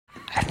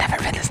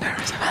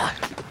years of my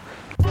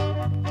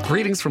life.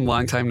 Greetings from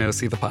Long Time No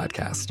See, the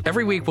podcast.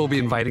 Every week, we'll be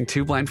inviting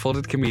two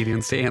blindfolded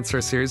comedians to answer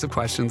a series of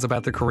questions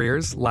about their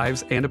careers,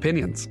 lives, and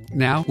opinions.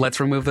 Now, let's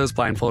remove those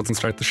blindfolds and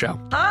start the show.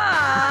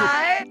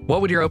 Hi!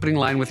 What would your opening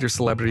line with your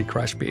celebrity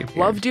crush be?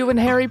 Loved you in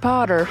Harry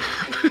Potter.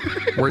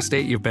 Worst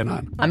date you've been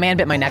on? A man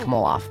bit my neck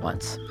mole off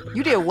once.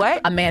 You did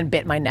what? A man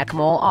bit my neck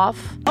mole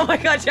off. Oh my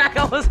God, Jack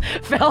almost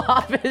fell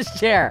off his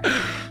chair.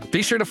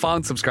 Be sure to follow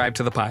and subscribe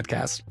to the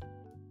podcast.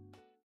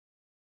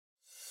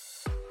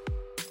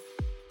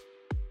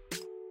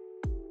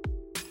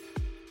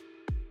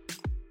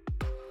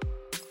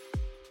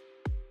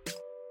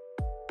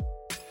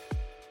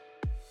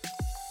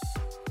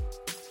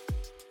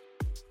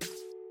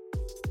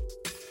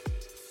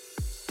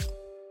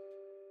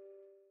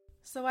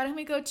 So why don't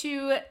we go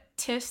to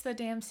 'Tis the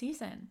Damn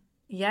Season?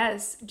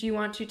 Yes. Do you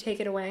want to take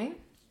it away?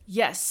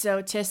 Yes,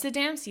 so 'Tis the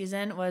Damn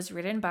Season was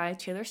written by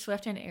Taylor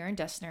Swift and Aaron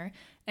Dessner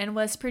and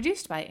was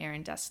produced by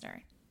Aaron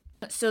Dessner.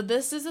 So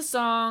this is a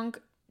song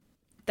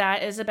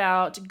that is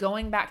about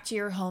going back to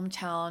your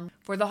hometown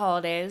for the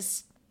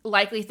holidays,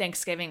 likely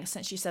Thanksgiving,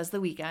 since she says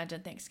the weekend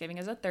and Thanksgiving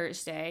is a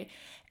Thursday,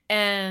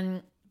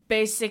 and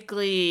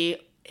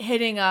basically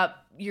hitting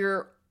up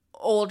your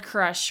old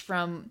crush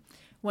from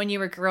when you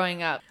were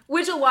growing up.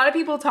 Which a lot of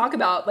people talk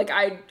about. Like,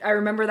 I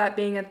remember that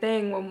being a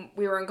thing when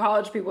we were in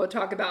college. People would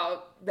talk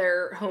about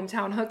their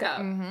hometown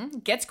hookup. Mm-hmm.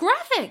 Gets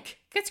graphic.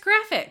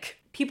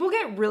 People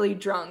get really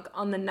drunk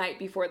on the night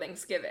before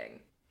Thanksgiving.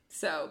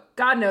 So,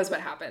 God knows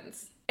what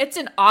happens. It's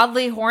an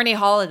oddly horny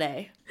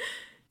holiday.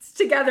 It's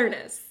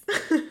togetherness.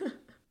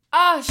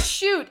 Oh,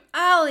 shoot,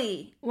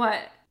 Allie.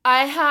 What?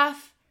 I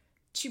have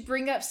to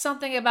bring up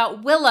something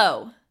about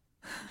Willow.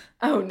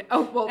 Oh, no.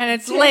 Oh, well, and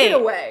it's take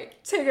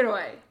late. Take it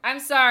away. I'm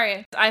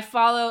sorry. I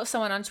follow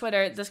someone on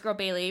Twitter, this girl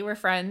Bailey. We're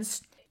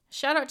friends.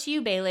 Shout out to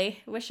you,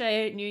 Bailey. Wish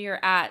I knew your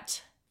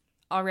 @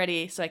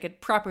 already so I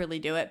could properly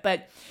do it.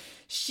 But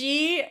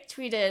she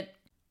tweeted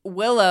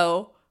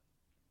Willow,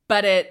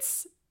 but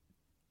it's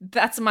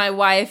 "That's my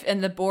wife" in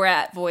the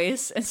Borat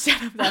voice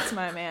instead of "That's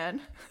my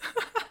man."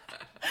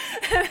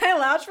 And I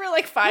laughed for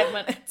like 5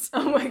 minutes.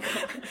 Oh my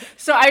God.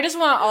 So I just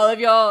want all of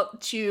y'all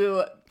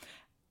to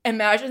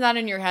imagine that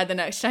in your head the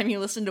next time you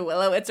listen to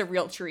Willow. It's a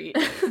real treat.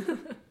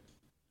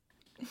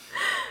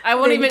 I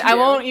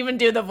won't even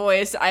do the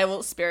voice. I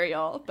will spare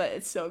y'all, but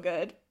it's so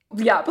good.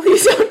 Yeah,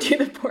 please don't do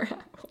the Borat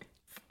voice.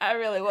 I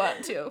really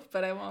want to,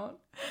 but I won't.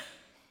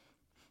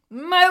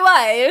 My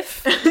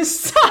wife.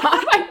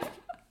 Stop.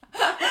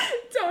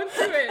 Don't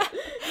do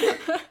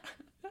it.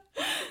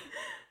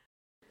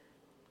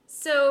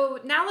 So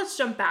now let's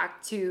jump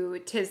back to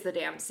 'Tis the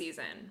Damn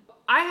Season.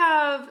 I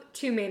have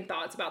two main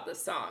thoughts about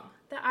this song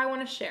that I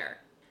want to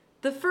share.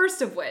 The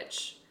first of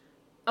which,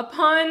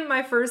 upon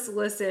my first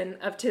listen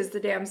of 'Tis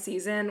the Damn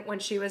Season, when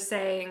she was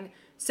saying,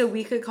 "So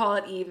we could call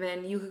it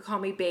even, you could call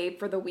me babe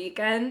for the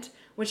weekend,"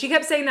 when she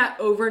kept saying that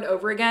over and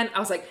over again, I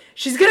was like,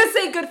 she's gonna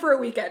say good for a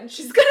weekend.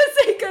 She's gonna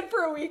say good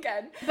for a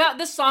weekend. But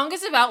the song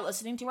is about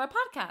listening to our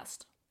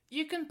podcast.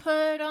 You can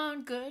put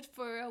on good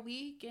for a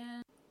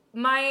weekend.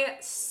 My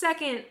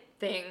second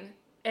thing,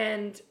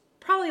 and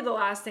probably the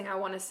last thing I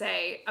want to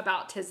say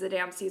about 'Tis the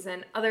Damn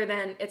Season, other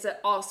than it's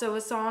also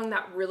a song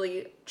that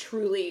really,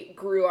 truly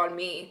grew on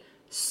me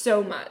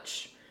so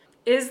much,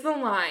 is the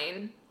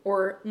line,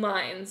 or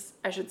lines,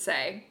 I should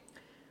say,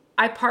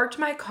 "I parked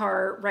my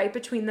car right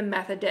between the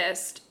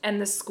Methodist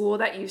and the school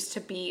that used to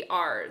be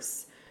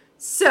ours."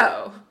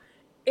 So,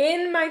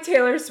 in my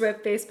Taylor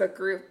Swift Facebook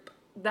group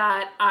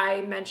that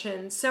I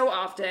mention so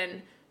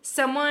often,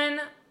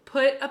 someone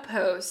put a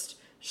post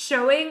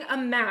showing a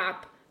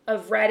map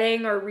of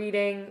Reading or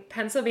Reading,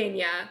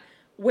 Pennsylvania,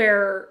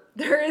 where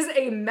there is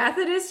a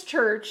Methodist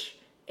church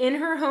in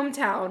her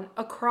hometown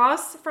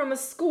across from a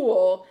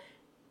school,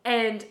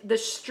 and the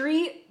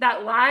street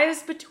that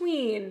lies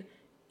between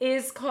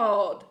is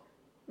called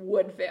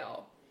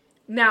Woodvale.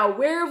 Now,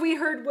 where have we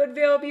heard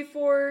Woodvale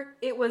before?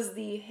 It was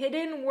the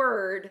hidden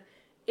word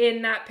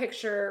in that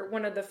picture,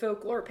 one of the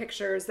folklore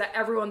pictures that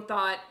everyone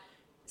thought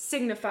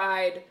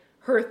signified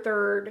her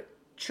third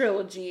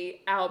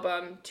trilogy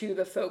album to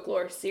the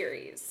folklore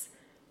series.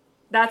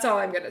 That's all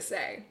I'm going to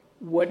say.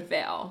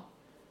 Woodvale.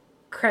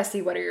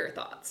 Cressy, what are your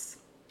thoughts?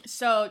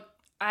 So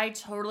I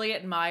totally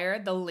admire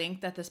the link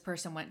that this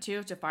person went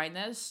to find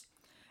this.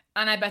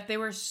 And I bet they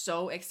were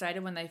so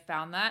excited when they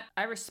found that.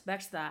 I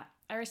respect that.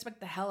 I respect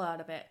the hell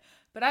out of it.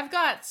 But I've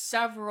got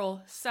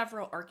several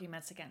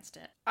arguments against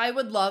it. I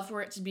would love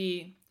for it to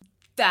be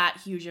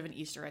that huge of an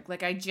Easter egg.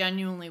 Like, I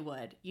genuinely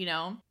would, you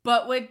know?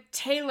 But would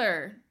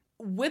Taylor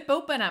whip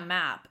open a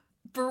map,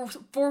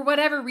 for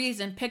whatever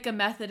reason, pick a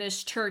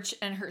Methodist church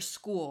in her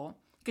school,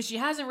 because she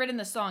hasn't written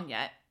the song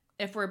yet,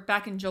 if we're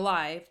back in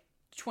July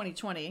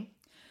 2020,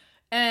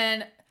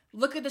 and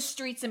look at the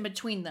streets in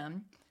between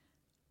them,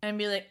 and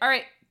be like, all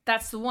right,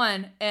 that's the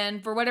one,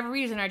 and for whatever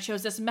reason, I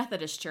chose this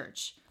Methodist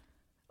church.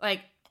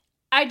 Like,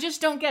 I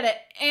just don't get it.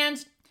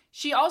 And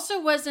she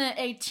also wasn't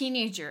a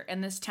teenager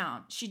in this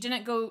town. She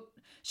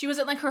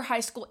wasn't like her high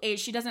school age.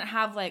 She doesn't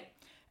have, like,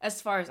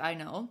 as far as I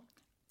know,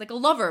 like a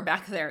lover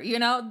back there, you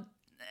know?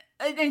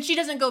 And she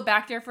doesn't go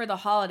back there for the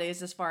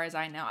holidays, as far as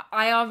I know.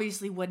 I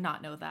obviously would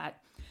not know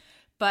that.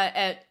 But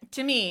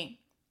to me,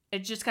 it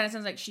just kind of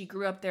sounds like she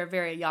grew up there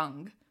very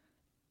young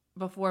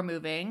before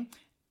moving.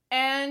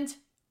 And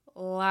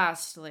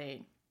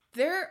lastly,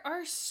 there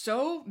are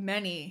so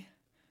many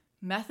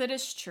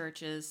Methodist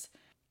churches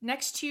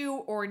next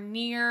to or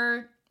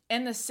near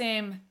in the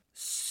same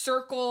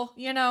circle,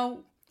 you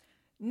know,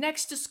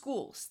 next to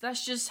schools.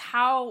 That's just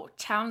how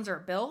towns are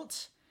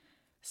built.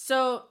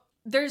 So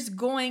there's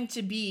going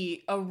to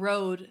be a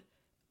road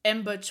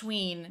in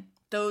between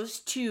those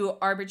two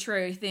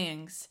arbitrary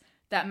things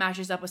that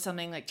matches up with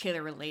something like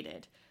Taylor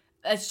related.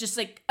 It's just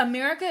like,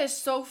 America is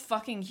so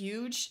fucking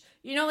huge.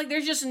 You know, like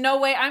there's just no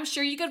way. I'm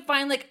sure you could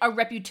find like a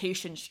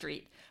Reputation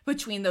Street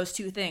between those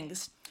two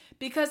things.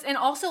 Because, and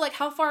also like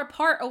how far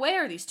apart away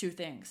are these two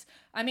things?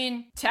 I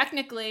mean,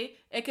 technically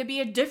it could be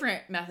a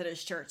different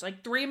Methodist church,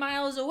 like 3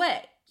 miles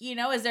away. You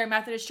know, is there a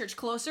Methodist church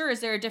closer? Is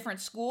there a different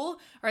school?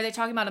 Are they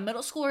talking about a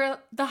middle school or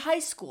the high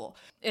school?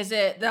 Is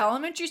it the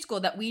elementary school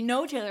that we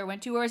know Taylor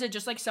went to, or is it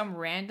just like some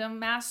random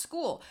mass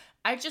school?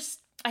 I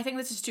think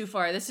this is too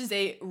far. This is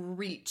a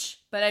reach,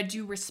 but I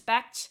do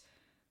respect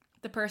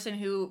the person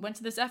who went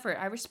to this effort.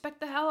 I respect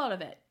the hell out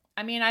of it.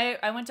 I mean,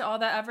 I went to all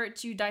that effort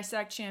to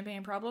dissect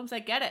champagne problems. I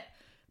get it.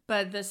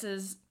 But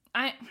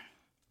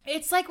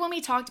it's like when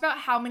we talked about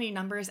how many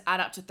numbers add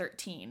up to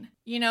 13.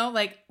 You know,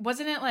 like,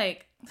 wasn't it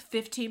like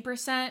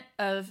 15%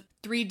 of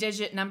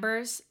 3-digit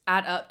numbers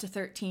add up to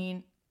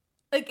 13?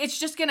 Like, it's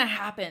just gonna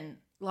happen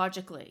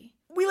logically.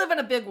 We live in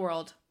a big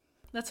world.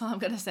 That's all I'm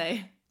gonna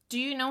say. Do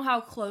you know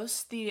how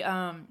close the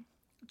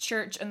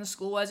church and the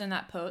school was in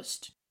that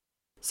post?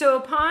 So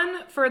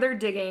upon further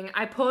digging,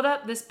 I pulled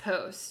up this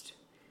post,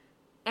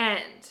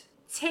 and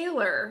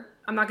Taylor,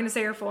 I'm not going to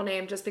say her full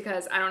name just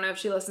because I don't know if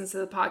she listens to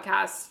the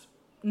podcast,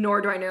 nor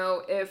do I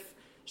know if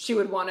she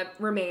would want to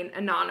remain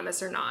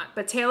anonymous or not.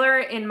 But Taylor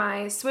in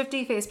my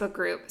Swiftie Facebook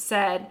group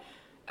said,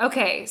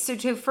 okay, so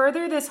to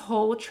further this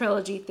whole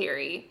trilogy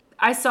theory,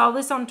 I saw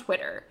this on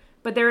Twitter,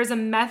 but there is a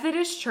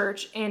Methodist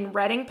church in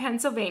Reading,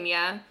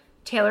 Pennsylvania,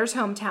 Taylor's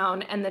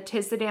hometown, and the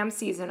 'tis the damn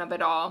season of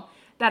it all,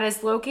 that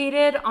is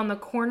located on the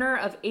corner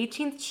of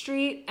 18th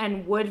Street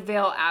and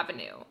Woodvale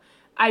Avenue.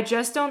 I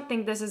just don't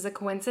think this is a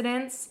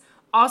coincidence.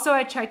 Also,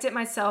 I checked it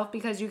myself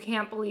because you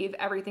can't believe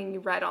everything you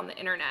read on the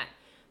internet.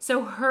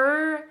 So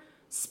her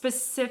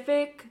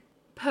specific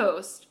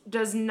post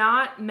does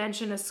not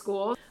mention a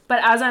school, but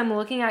as I'm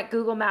looking at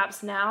Google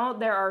Maps now,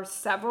 there are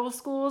several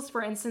schools.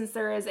 For instance,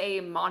 there is a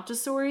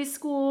Montessori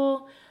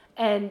school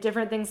and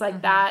different things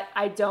like that.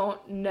 I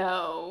don't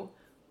know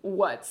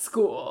what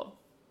school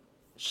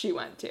she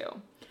went to.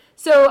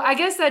 So I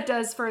guess that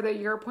does further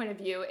your point of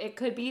view. It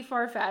could be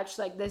far-fetched.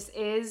 Like, this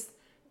is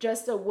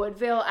just a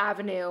Woodvale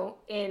Avenue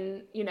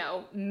in, you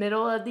know,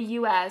 middle of the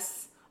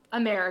U.S.,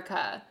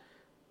 America.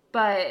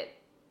 But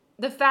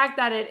the fact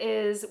that it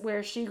is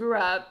where she grew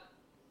up,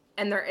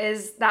 and there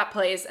is that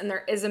place, and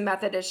there is a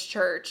Methodist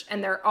church,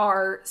 and there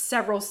are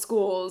several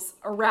schools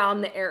around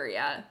the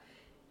area,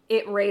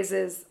 it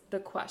raises the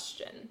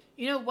question.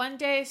 You know, one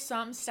day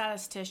some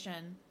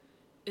statistician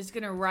is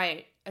going to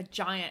write a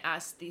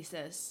giant-ass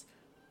thesis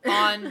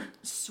on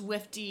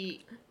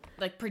Swiftie,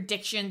 like,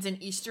 predictions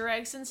and Easter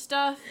eggs and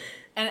stuff,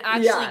 and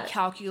actually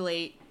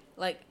calculate,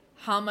 like,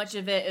 how much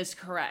of it is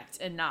correct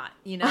and not,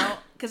 you know?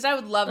 Because I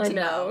would love to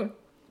know.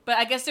 But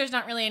I guess there's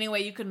not really any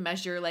way you can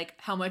measure, like,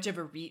 how much of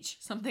a reach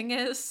something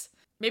is.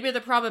 Maybe the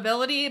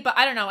probability, but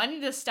I don't know. I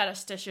need a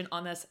statistician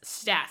on this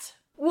stat.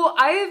 Well,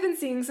 I have been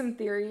seeing some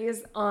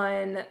theories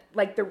on,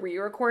 like, the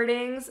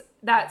re-recordings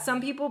that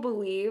some people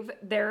believe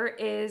there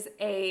is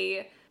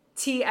a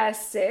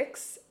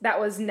TS6 that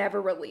was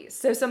never released.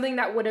 So something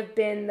that would have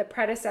been the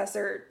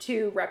predecessor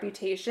to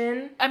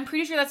Reputation. I'm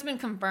pretty sure that's been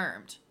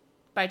confirmed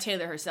by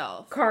Taylor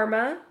herself.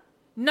 Karma.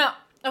 No.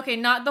 Okay,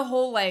 not the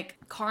whole, like,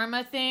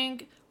 Karma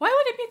thing. Why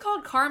would it be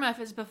called Karma if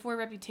it's before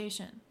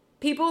Reputation?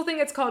 People think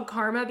it's called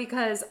Karma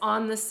because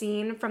on the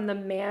scene from the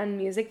Man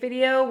music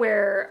video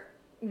where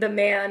the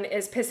man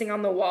is pissing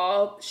on the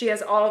wall, she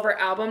has all of her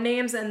album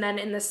names, and then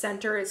in the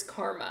center is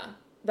Karma,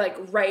 like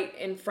right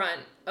in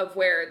front of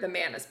where the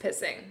man is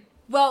pissing.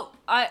 Well,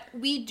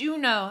 we do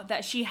know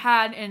that she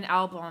had an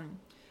album,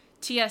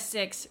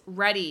 TS6,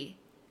 ready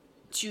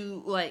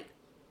to, like,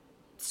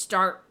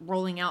 start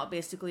rolling out,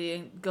 basically,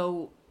 and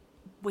go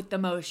with the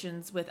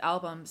motions with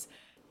albums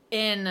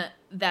in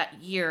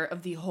that year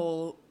of the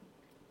whole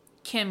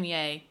Kim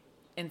Ye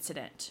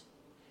incident.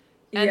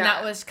 And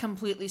that was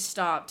completely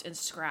stopped and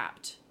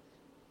scrapped.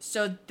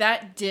 So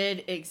that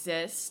did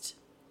exist,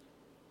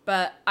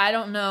 but I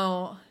don't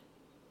know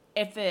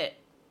if it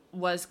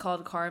was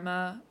called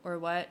Karma or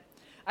what.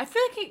 I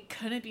feel like it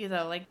couldn't be,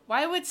 though. Like,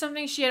 why would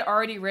something she had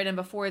already written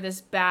before this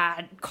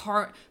bad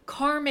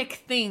karmic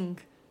thing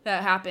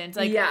that happened?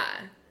 Like,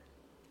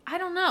 I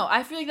don't know.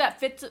 I feel like that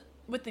fits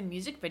with the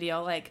music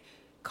video. Like,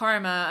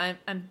 Karma,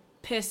 I'm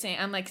pissing.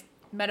 I'm, like,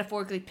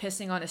 metaphorically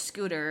pissing on a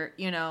scooter,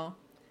 you know.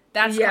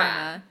 That's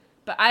Karma.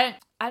 But I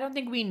don't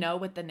think we know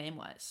what the name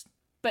was.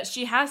 But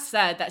she has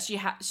said that she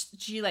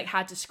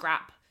had to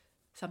scrap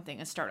something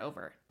and start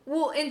over.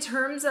 Well, in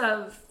terms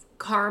of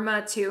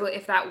Karma, too,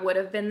 if that would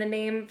have been the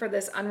name for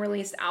this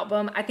unreleased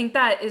album, I think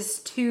that is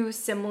too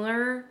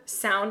similar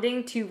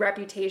sounding to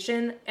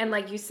Reputation. And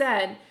like you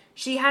said,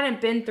 she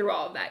hadn't been through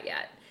all of that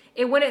yet.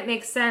 It wouldn't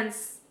make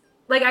sense.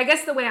 Like, I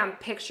guess the way I'm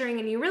picturing,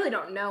 and you really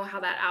don't know how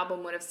that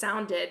album would have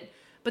sounded,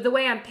 but the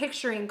way I'm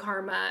picturing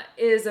Karma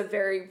is a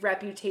very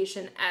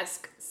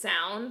Reputation-esque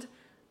sound.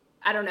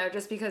 I don't know,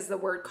 just because the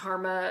word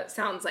karma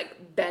sounds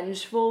like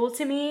vengeful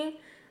to me,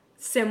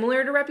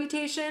 similar to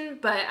Reputation.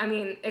 But I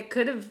mean, it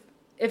could have,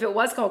 if it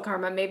was called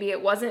Karma, maybe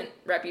it wasn't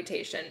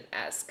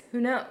Reputation-esque.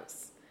 Who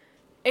knows?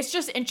 It's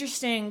just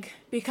interesting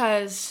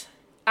because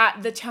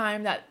at the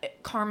time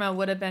that Karma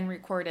would have been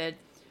recorded,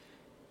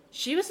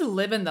 she was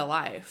living the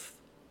life.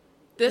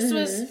 This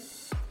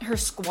was her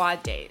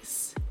squad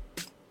days.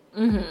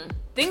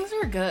 Things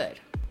were good.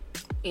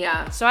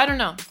 Yeah. So I don't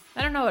know.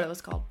 I don't know what it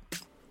was called.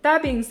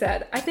 That being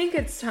said, I think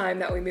it's time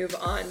that we move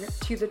on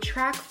to the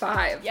track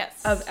 5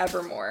 of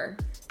Evermore,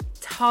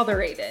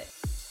 Tolerate It.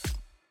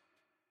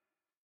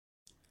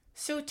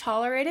 So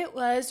Tolerate It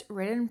was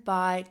written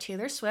by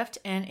Taylor Swift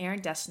and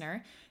Aaron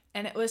Dessner,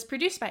 and it was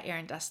produced by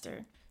Aaron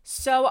Dessner.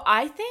 So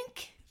I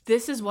think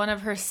this is one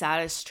of her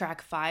saddest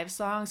track 5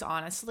 songs,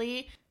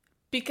 honestly,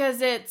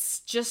 because it's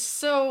just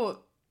so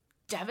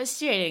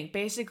devastating,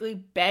 basically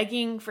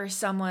begging for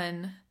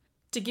someone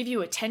to give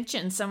you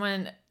attention,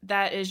 someone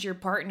that is your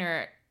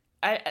partner.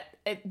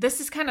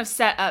 This is kind of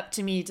set up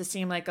to me to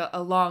seem like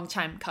a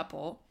long-time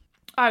couple.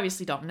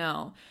 Obviously don't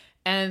know.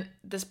 And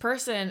this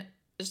person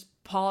is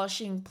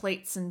polishing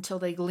plates until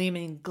they gleam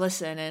and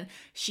glisten, and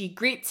she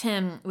greets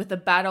him with a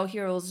battle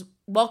hero's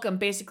welcome,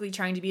 basically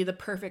trying to be the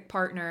perfect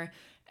partner,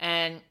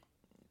 and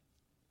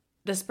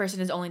this person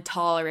is only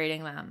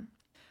tolerating them.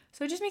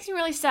 So it just makes me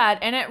really sad,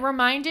 and it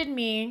reminded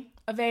me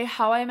of a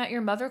How I Met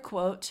Your Mother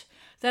quote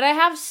that I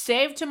have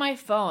saved to my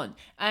phone.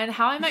 And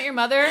How I Met Your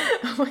Mother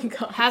Oh my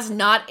God. has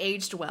not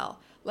aged well.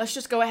 Let's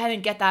just go ahead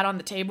and get that on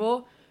the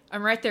table.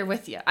 I'm right there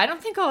with you. I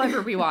don't think I'll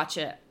ever rewatch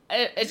it.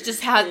 It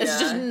just has.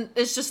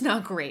 It's just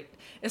not great.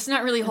 It's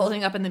not really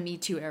holding up in the Me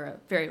Too era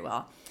very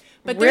well.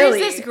 But there's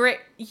this great.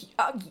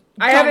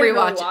 I haven't rewatch really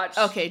it. watched.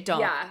 Okay, don't.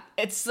 Yeah.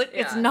 It's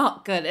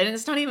not good, and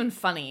it's not even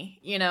funny.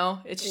 You know,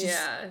 it's just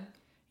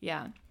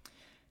yeah.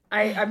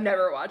 I've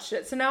never watched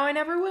it, so now I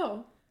never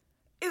will.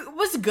 It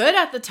was good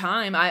at the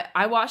time.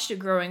 I watched it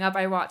growing up.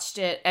 I watched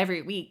it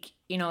every week,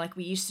 you know, like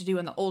we used to do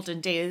in the olden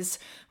days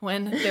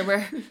when there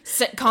were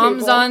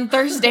sitcoms on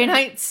Thursday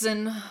nights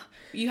and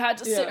you had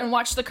to sit and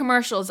watch the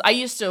commercials. I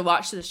used to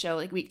watch the show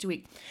like week to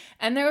week.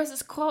 And there was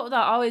this quote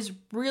that always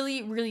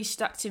really, really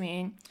stuck to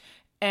me.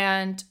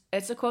 And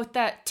it's a quote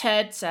that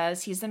Ted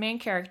says. He's the main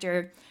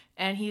character.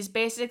 And he's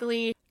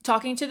basically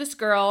talking to this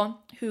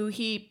girl who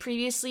he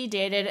previously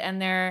dated,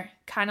 and they're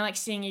kind of like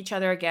seeing each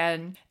other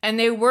again. And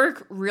they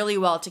work really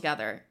well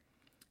together.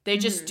 They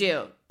just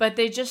do. But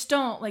they just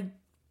don't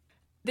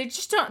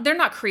they're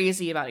not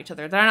crazy about each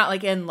other. They're not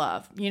like in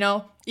love, you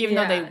know, even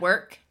though they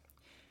work.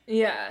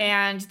 Yeah.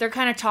 And they're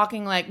kind of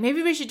talking like,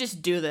 maybe we should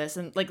just do this.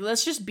 And like,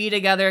 let's just be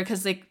together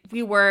because like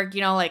we work,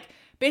 you know, like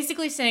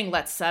basically saying,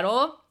 let's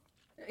settle.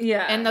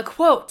 Yeah. And the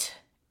quote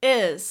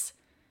is,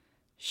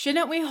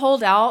 shouldn't we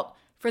hold out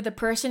for the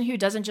person who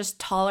doesn't just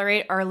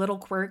tolerate our little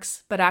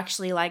quirks, but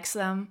actually likes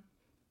them?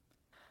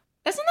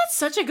 Isn't that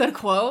such a good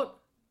quote?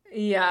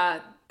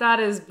 Yeah,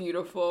 that is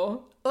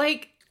beautiful.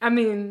 Like, I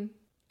mean,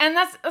 and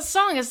that's a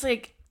song is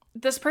like,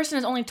 this person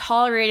is only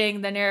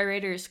tolerating the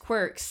narrator's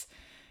quirks.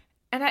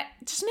 And I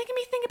just making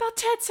me think about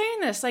Ted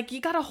saying this. Like,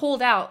 you gotta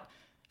hold out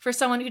for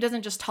someone who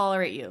doesn't just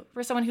tolerate you,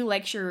 for someone who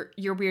likes your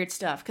weird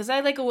stuff. Because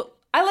I like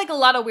a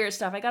lot of weird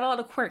stuff. I got a lot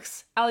of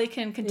quirks. Allie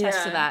can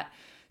contest to that.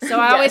 So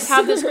I always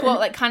have this quote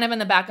like kind of in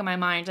the back of my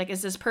mind. Like,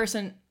 is this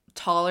person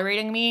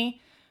tolerating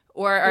me,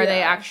 or are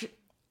they actually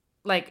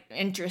like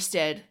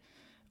interested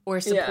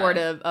or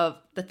supportive of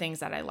the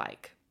things that I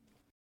like?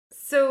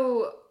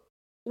 So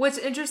what's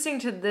interesting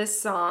to this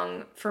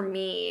song for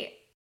me,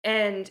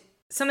 and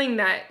something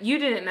that you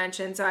didn't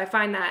mention, so I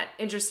find that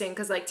interesting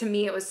because, like, to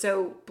me, it was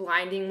so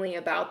blindingly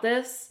about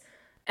this.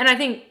 And I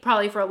think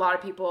probably for a lot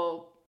of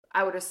people,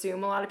 I would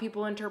assume a lot of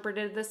people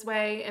interpreted it this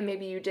way, and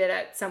maybe you did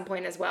at some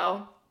point as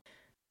well.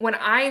 When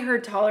I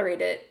heard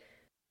Tolerate It,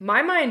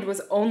 my mind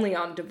was only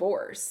on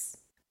divorce.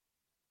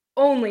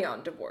 Only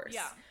on divorce.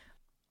 Yeah.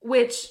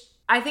 Which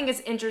I think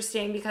is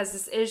interesting because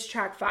this is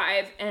track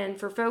 5, and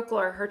for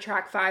Folklore, her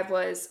track 5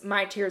 was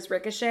My Tears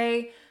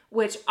Ricochet,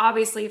 which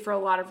obviously for a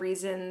lot of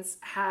reasons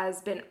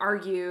has been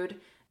argued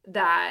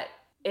that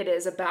it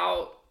is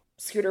about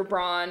Scooter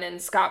Braun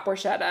and Scott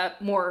Borchetta,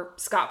 more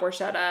Scott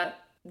Borchetta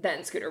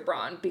than Scooter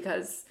Braun,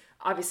 because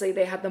obviously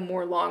they had the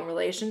more long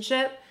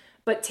relationship.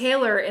 But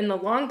Taylor in the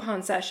Long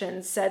Pond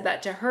session said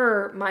that to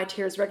her, My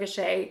Tears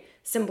Ricochet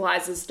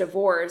symbolizes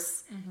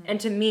divorce. Mm-hmm. And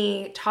to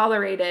me,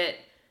 Tolerate It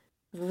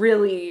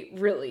really,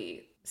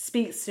 really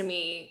speaks to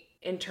me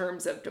in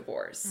terms of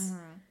divorce.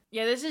 Mm-hmm.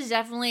 Yeah, this is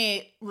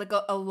definitely like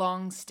a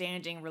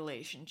long-standing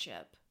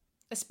relationship.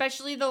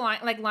 Especially the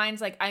lines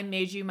like "I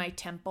made you my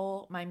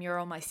temple, my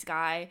mural, my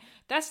sky."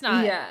 That's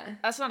not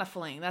a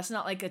fling. That's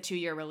not like a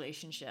 2-year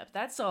relationship.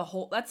 That's a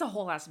whole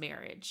ass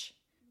marriage.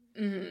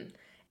 Mm-hmm.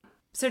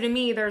 So to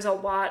me, there's a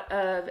lot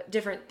of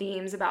different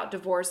themes about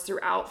divorce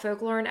throughout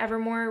Folklore and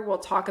Evermore. We'll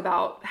talk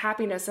about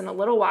happiness in a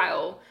little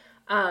while.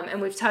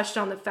 And we've touched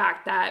on the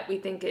fact that we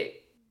think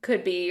it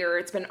could be, or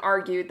it's been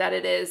argued that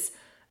it is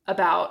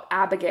about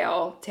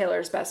Abigail,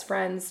 Taylor's best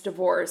friend's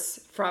divorce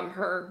from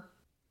her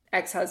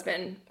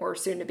ex-husband or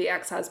soon-to-be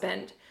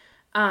ex-husband.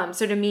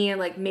 So to me,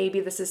 like,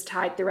 maybe this is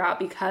tied throughout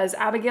because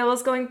Abigail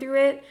is going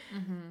through it.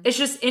 Mm-hmm. It's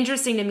just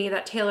interesting to me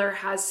that Taylor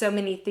has so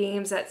many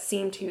themes that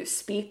seem to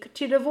speak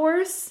to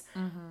divorce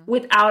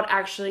without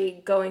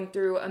actually going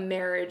through a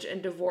marriage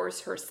and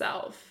divorce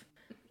herself.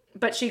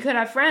 But she could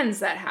have friends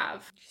that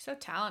have. She's so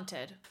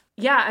talented.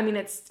 Yeah, I mean,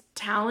 it's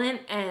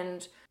talent,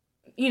 and,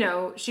 you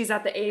know, she's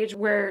at the age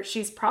where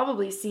she's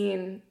probably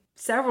seen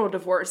several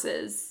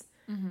divorces.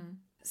 Mm-hmm.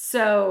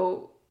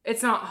 So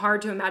it's not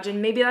hard to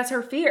imagine. Maybe that's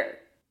her fear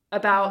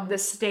about the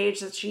stage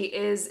that she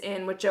is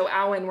in with Joe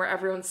Alwyn, where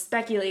everyone's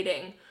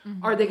speculating,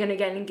 are they going to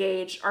get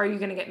engaged? Are you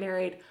going to get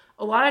married?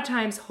 A lot of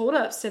times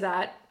holdups to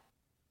that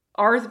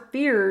are the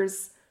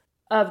fears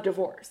of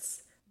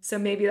divorce. So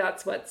maybe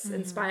that's what's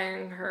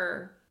inspiring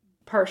her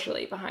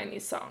partially behind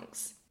these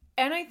songs.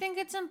 And I think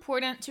it's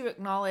important to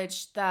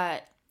acknowledge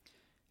that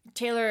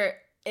Taylor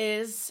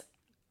is,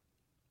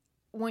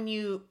 when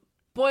you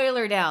boil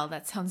her down,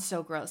 that sounds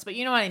so gross, but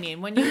you know what I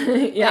mean. When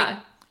you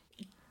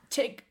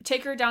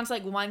take her down to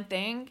like one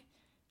thing,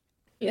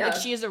 like,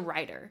 she is a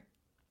writer.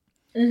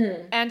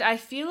 Mm-hmm. And I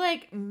feel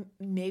like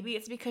maybe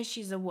it's because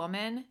she's a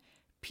woman.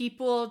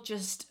 People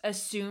just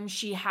assume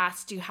she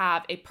has to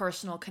have a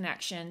personal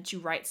connection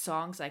to write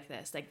songs like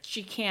this. Like,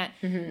 she can't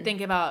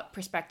think about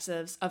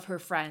perspectives of her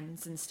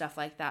friends and stuff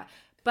like that.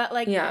 But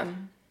like,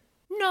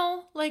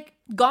 no, like,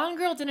 Gone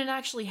Girl didn't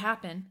actually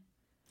happen.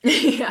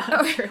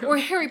 Or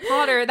Harry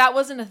Potter, that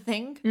wasn't a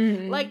thing.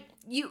 Like,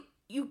 you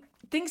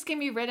things can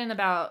be written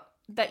about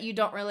that you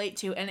don't relate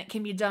to, and it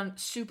can be done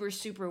super,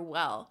 super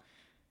well.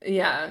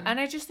 Yeah. And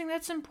I just think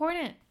that's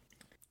important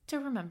to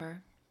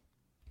remember.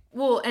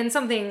 Well, and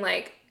something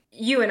like,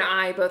 you and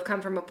I both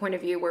come from a point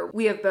of view where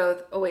we have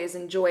both always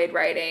enjoyed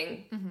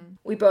writing. Mm-hmm.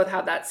 We both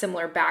have that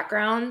similar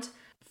background.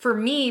 For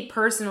me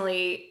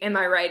personally, in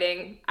my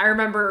writing, I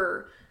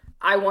remember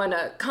I won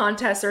a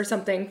contest or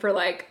something for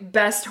like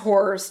best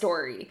horror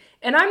story.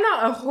 And I'm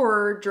not a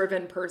horror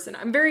driven person.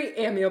 I'm very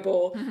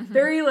amiable,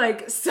 very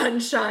like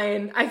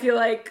sunshine. I feel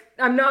like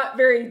I'm not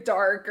very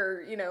dark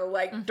or, you know,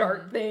 like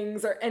dark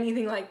things or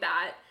anything like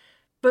that.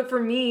 But for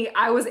me,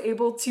 I was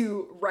able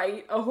to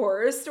write a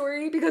horror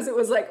story because it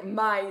was like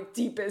my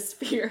deepest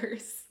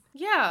fears.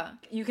 Yeah.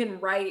 You can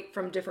write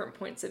from different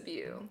points of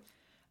view.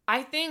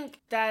 I think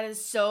that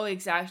is so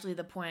exactly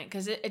the point,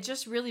 because it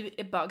just really,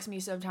 it bugs me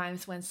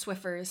sometimes when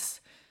Swiffers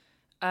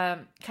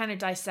kind of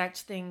dissect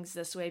things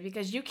this way,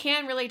 because you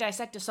can really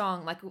dissect a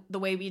song like the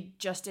way we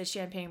just did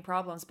Champagne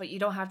Problems, but you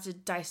don't have to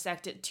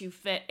dissect it to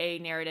fit a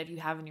narrative you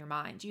have in your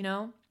mind, you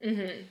know?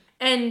 Mm-hmm.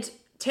 And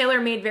Taylor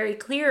made very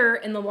clear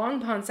in the Long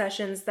Pond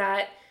sessions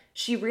that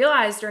she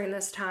realized during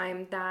this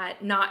time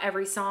that not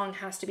every song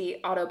has to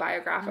be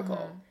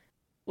autobiographical,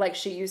 like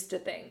she used to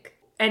think.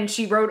 And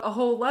she wrote a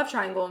whole love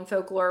triangle in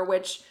Folklore,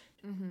 which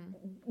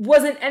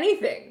wasn't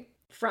anything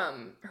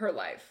from her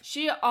life.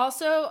 She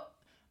also,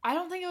 I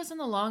don't think it was in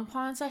the Long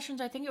Pond sessions,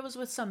 I think it was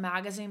with some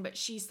magazine, but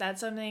she said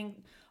something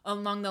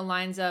along the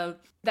lines of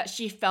that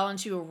she fell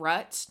into a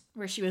rut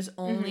where she was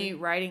only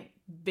writing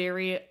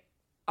very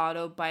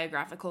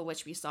autobiographical,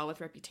 which we saw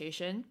with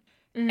Reputation,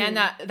 and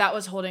that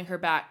was holding her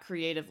back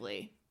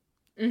creatively,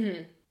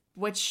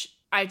 which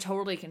I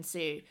totally can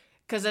see,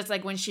 because it's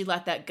like when she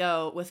let that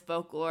go with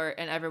Folklore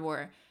and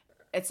Evermore,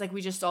 it's like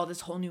we just saw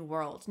this whole new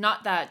world.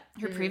 Not that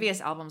her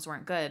previous albums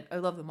weren't good, I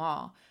love them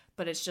all,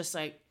 but it's just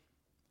like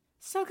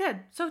so good,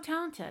 so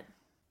talented.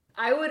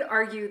 I would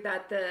argue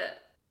that the,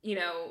 you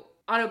know,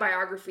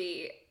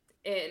 autobiography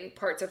in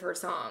parts of her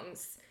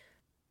songs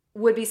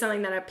would be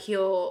something that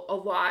appeal a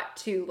lot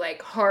to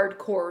like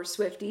hardcore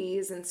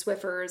Swifties and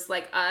Swiffers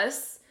like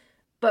us,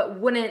 but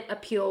wouldn't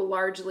appeal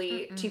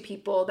largely to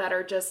people that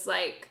are just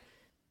like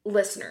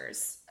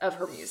listeners of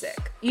her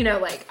music. You know,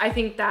 like, I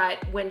think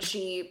that when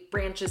she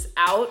branches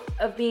out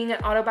of being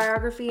an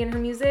autobiography in her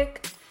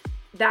music,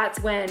 that's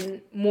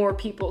when more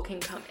people can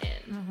come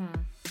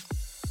in.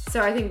 So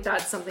I think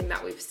that's something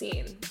that we've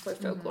seen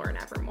with Folklore and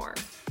Evermore.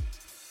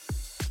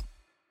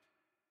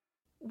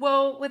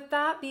 Well, with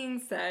that being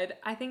said,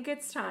 I think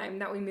it's time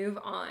that we move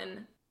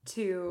on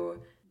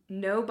to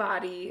No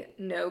Body,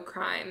 No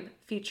Crime,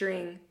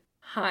 featuring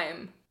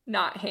Haim,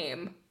 not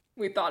Haim.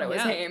 We thought it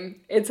was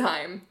Haim. It's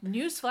Haim.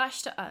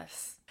 Newsflash to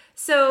us.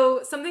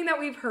 So something that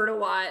we've heard a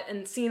lot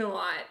and seen a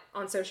lot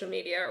on social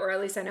media, or at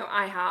least I know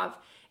I have,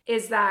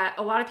 is that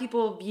a lot of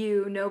people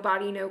view No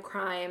Body, No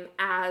Crime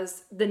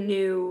as the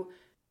new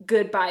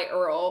Goodbye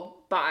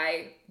Earl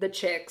by the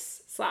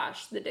Chicks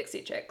 / the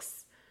Dixie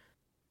Chicks.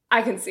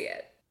 I can see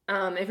it.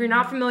 If you're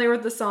not familiar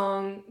with the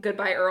song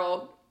Goodbye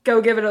Earl,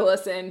 Go give it a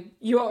listen.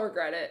 You won't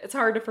regret it. It's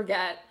hard to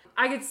forget.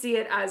 I could see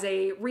it as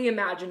a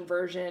reimagined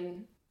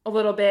version, a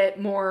little bit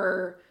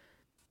more,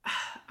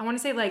 I want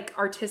to say like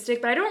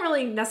artistic, but I don't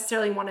really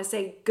necessarily want to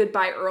say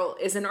Goodbye Earl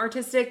isn't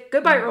artistic.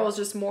 Goodbye Earl is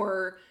just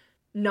more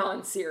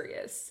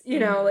non-serious, you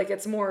know, like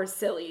it's more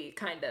silly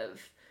kind of,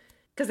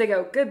 because they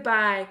go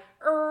Goodbye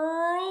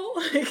Earl.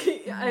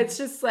 It's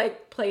just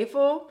like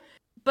playful.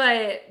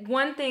 But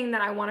one thing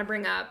that I want to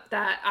bring up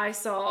that I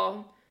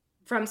saw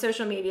from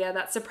social media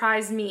that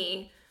surprised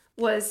me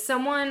was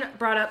someone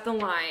brought up the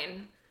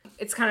line,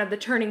 it's kind of the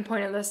turning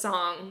point of the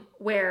song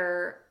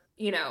where,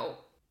 you know,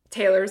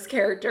 Taylor's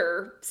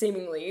character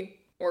seemingly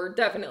or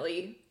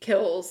definitely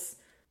kills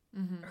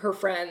her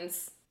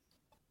friend's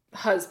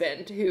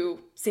husband who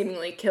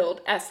seemingly killed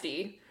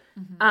Esty.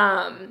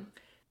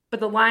 But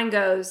the line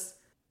goes,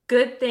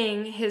 good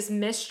thing his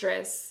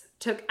mistress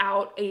took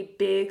out a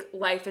big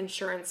life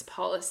insurance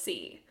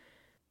policy.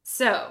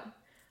 So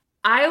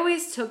I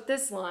always took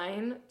this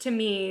line to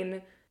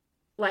mean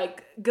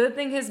like, good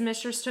thing his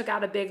mistress took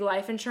out a big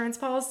life insurance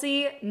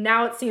policy.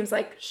 Now it seems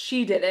like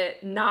she did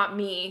it, not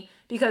me,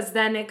 because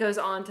then it goes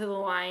on to the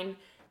line,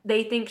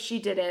 they think she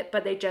did it,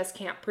 but they just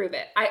can't prove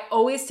it. I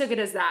always took it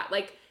as that.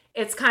 Like,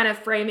 it's kind of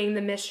framing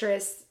the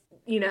mistress,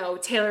 you know,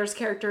 Taylor's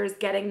character is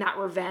getting that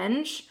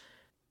revenge.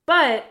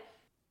 But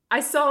I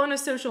saw in a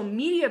social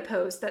media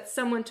post that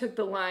someone took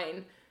the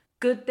line,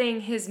 good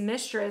thing his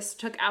mistress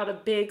took out a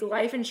big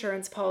life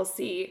insurance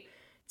policy,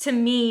 to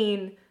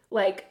mean,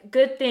 like,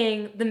 good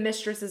thing the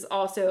mistress is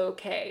also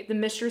okay. The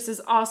mistress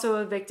is also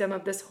a victim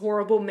of this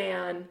horrible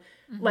man.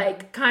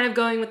 Like, kind of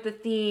going with the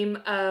theme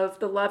of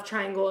the love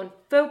triangle and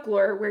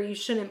folklore, where you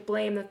shouldn't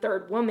blame the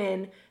third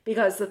woman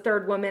because the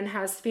third woman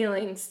has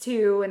feelings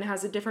too and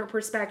has a different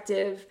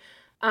perspective.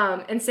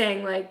 And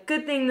saying, like,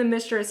 good thing the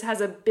mistress has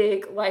a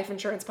big life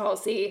insurance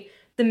policy.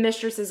 The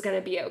mistress is going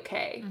to be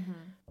okay.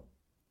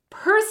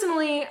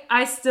 Personally,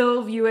 I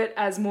still view it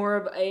as more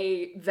of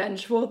a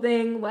vengeful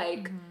thing.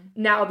 Like,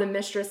 now the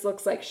mistress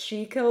looks like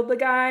she killed the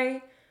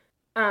guy.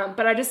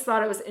 But I just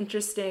thought it was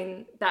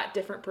interesting, that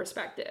different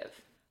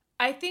perspective.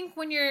 I think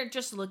when you're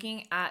just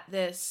looking at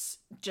this,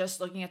 just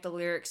looking at the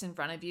lyrics in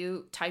front of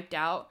you typed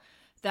out,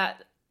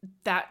 that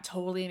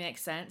totally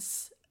makes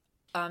sense.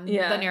 The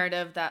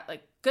narrative that,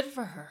 like, good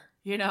for her,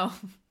 you know?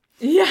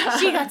 Yeah.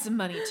 She got some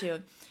money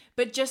too.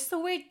 But just the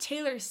way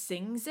Taylor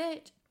sings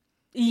it,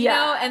 you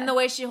know, and the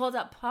way she holds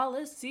up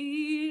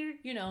policy,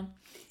 you know.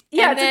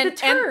 Yeah, and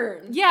it's like the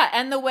turn.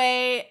 And the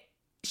way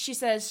she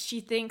says she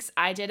thinks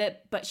I did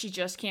it, but she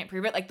just can't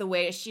prove it. Like, the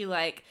way she,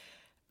 like,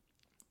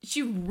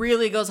 she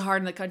really goes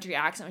hard in the country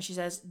accent when she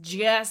says,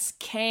 just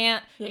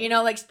can't, you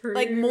know,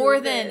 like more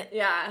than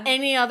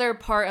any other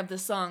part of the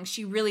song.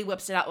 She really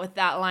whips it out with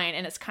that line,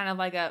 and it's kind of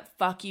like a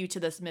fuck you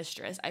to this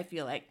mistress, I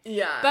feel like.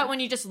 Yeah. But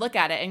when you just look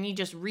at it and you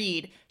just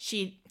read,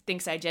 she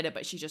thinks I did it,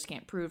 but she just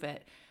can't prove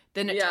it,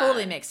 then it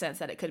totally makes sense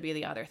that it could be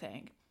the other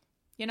thing,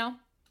 you know?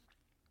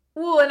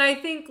 Well, and I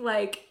think,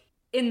 like,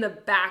 in the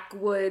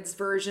backwoods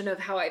version of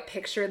how I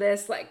picture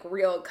this, like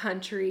real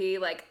country,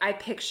 like I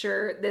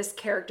picture this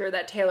character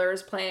that Taylor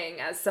is playing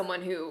as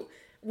someone who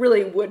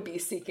really would be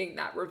seeking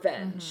that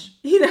revenge,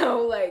 you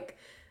know, like,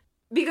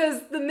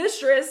 because the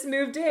mistress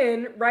moved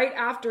in right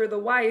after the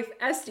wife,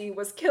 Esty,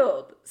 was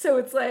killed. So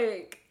it's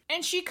like...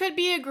 And she could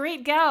be a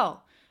great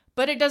gal,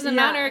 but it doesn't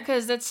matter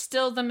because it's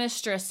still the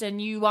mistress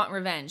and you want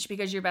revenge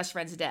because your best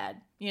friend's dead,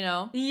 you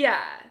know?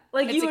 Yeah.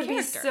 Like, it's you would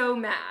be so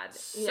mad.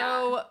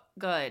 So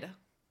good.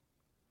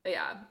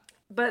 Yeah.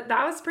 But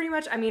that was pretty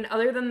much, I mean,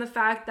 other than the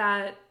fact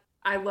that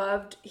I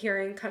loved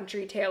hearing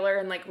country Taylor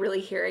and, like,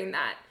 really hearing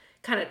that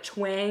kind of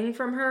twang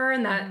from her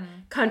and that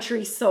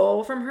country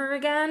soul from her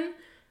again.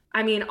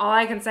 I mean, all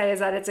I can say is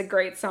that it's a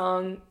great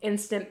song,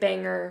 instant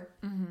banger.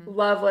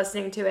 Love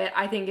listening to it.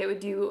 I think it would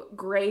do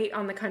great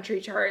on the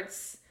country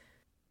charts.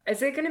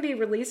 Is it going to be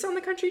released on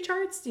the country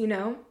charts? Do you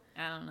know?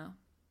 I don't know.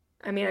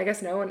 I mean, I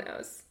guess no one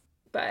knows.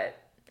 But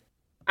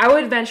I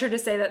would venture to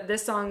say that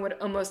this song would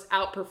almost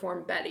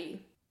outperform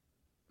Betty.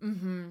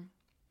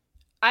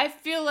 I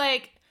feel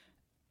like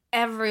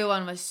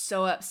everyone was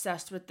so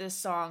obsessed with this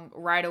song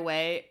right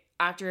away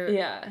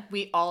after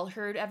we all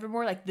heard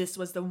Evermore. Like, this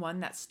was the one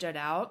that stood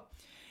out.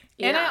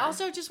 And I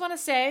also just want to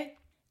say,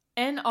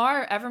 in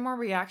our Evermore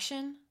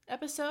reaction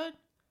episode,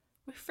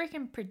 we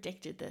freaking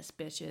predicted this,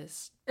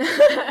 bitches.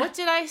 What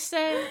did I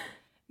say?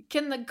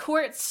 Can the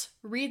courts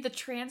read the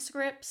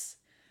transcripts?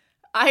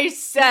 I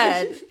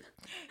said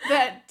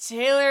that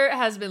Taylor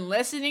has been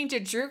listening to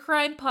True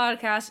Crime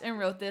Podcast and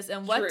wrote this.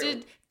 And what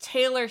did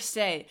Taylor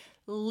say?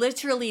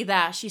 Literally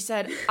that. She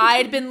said,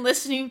 I'd been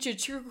listening to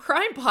True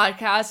Crime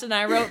Podcast and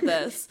I wrote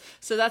this.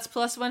 So that's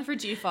 +1 for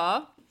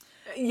GFA.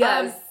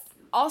 Yes.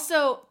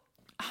 Also,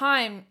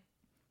 Haim,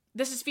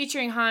 this is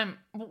featuring Haim.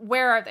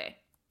 Where are they?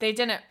 They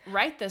didn't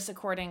write this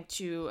according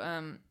to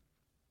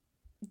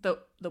the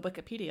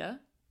Wikipedia.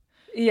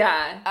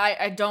 Yeah.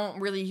 I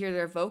don't really hear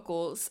their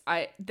vocals.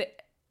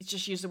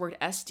 Just use the word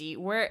Esty.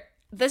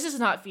 This is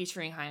not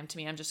featuring Haim to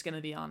me. I'm just going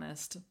to be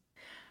honest.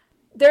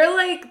 They're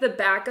like the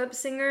backup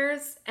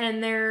singers,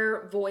 and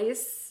their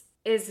voice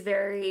is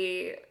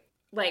very,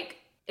 like,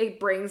 it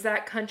brings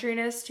that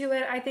countryness to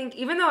it, I think.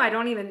 Even though I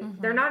don't even,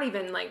 they're not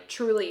even, like,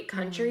 truly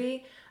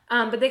country.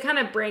 But they kind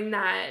of bring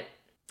that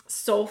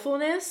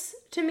soulfulness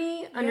to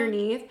me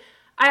underneath.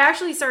 I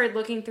actually started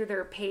looking through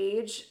their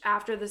page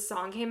after the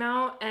song came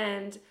out,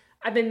 and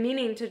I've been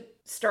meaning to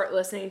start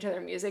listening to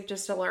their music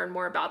just to learn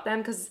more about them,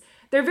 because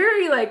they're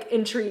very, like,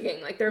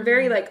 intriguing. Like, they're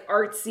very, like,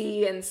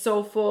 artsy and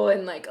soulful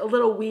and, like, a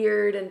little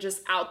weird and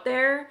just out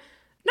there.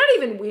 Not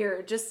even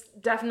weird,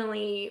 just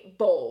definitely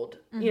bold,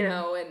 you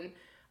know? And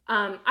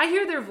I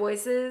hear their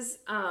voices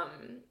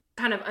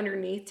kind of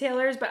underneath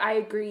Taylor's, but I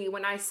agree.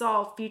 When I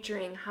saw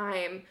featuring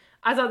Haim,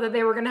 I thought that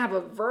they were going to have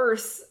a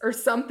verse or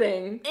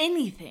something.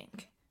 Anything.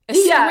 A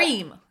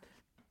scream.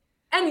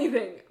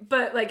 Anything.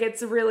 But, like,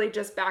 it's really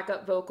just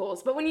backup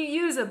vocals. But when you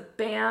use a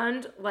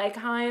band like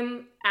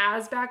Haim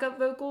as backup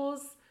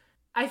vocals,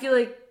 I feel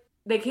like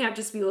they can't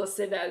just be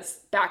listed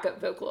as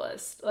backup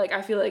vocalist. Like,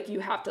 I feel like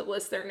you have to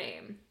list their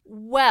name.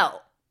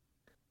 Well,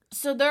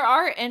 so there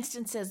are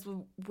instances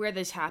where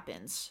this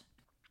happens.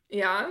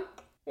 Yeah?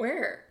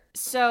 Where?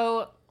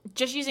 So,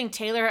 just using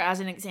Taylor as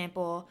an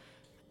example,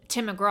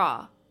 Tim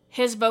McGraw,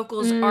 his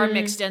vocals are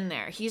mixed in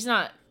there. He's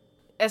not,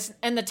 as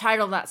in the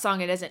title of that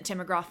song, it isn't Tim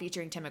McGraw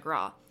featuring Tim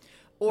McGraw.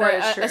 Or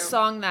a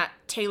song that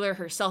Taylor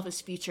herself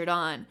is featured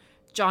on,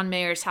 John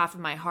Mayer's Half of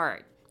My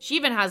Heart. She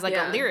even has, like,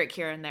 a lyric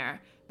here and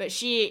there. But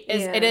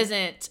it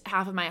isn't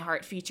Half of My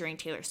Heart featuring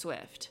Taylor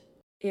Swift.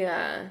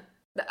 Yeah.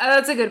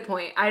 That's a good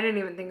point. I didn't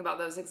even think about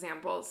those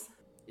examples.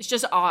 It's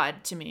just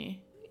odd to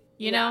me.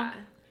 You know?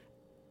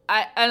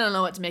 I don't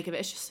know what to make of it.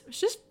 It's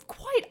just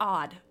quite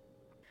odd.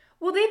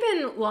 Well, they've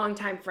been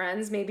longtime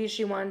friends. Maybe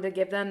she wanted to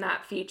give them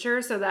that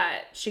feature so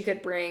that she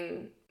could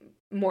bring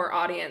more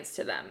audience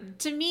to them.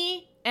 To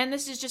me, and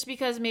this is just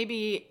because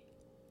maybe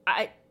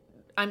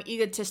I'm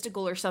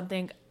egotistical or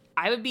something,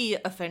 I would be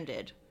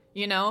offended,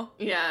 you know?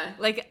 Yeah.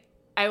 Like,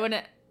 I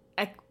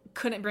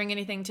couldn't bring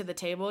anything to the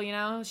table, you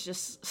know? It's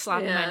just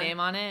slapping my name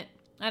on it.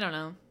 I don't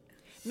know.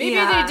 Maybe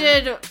they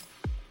did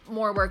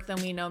more work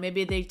than we know.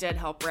 Maybe they did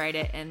help write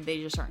it and they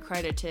just aren't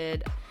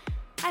credited.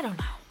 I don't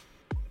know.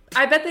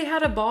 I bet they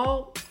had a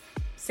ball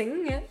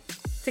singing it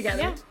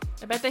together. Yeah,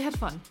 I bet they had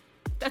fun.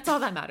 That's all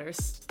that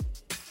matters.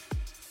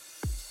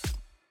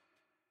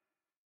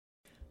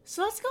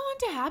 So let's go on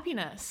to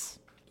Happiness.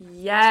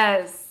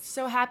 Yes.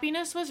 So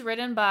Happiness was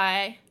written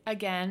by,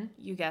 again,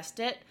 you guessed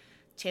it,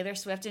 Taylor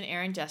Swift and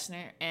Aaron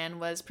Dessner, and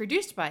was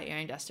produced by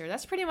Aaron Dessner.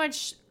 That's pretty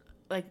much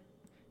like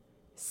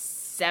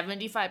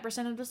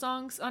 75% of the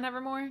songs on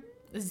Evermore.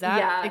 Is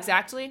that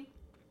exactly?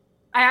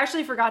 I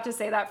actually forgot to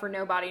say that for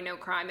No Body, No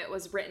Crime. It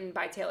was written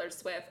by Taylor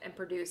Swift and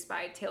produced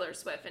by Taylor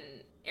Swift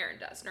and Aaron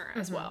Dessner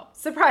as well.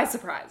 Surprise,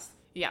 surprise.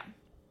 Yeah.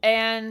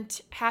 And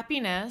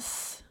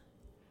Happiness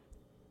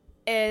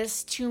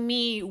is, to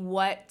me,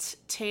 what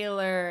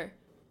Taylor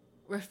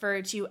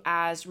referred to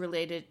as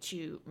related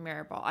to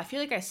Mirrorball. I feel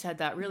like I said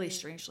that really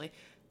strangely.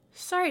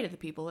 Sorry to the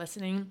people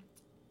listening.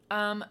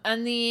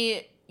 And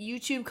the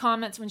YouTube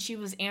comments when she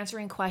was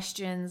answering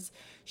questions,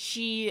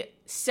 she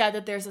said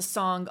that there's a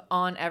song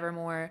on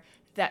Evermore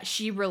that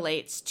she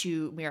relates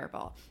to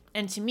Mirrorball.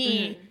 And to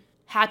me,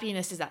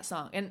 Happiness is that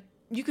song. And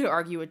you could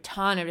argue a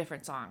ton of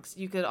different songs.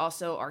 You could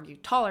also argue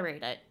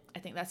Tolerate It. I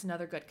think that's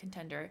another good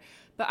contender.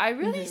 But I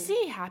really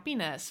see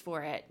Happiness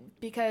for it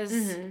because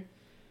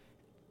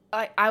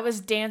I was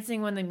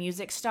dancing when the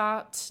music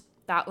stopped.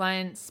 That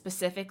line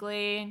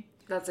specifically.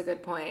 That's a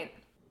good point.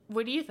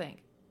 What do you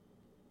think?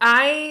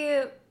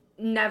 I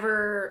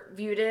never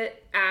viewed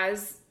it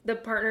as the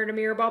partner to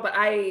Mirrorball, but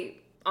I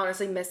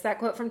honestly missed that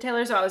quote from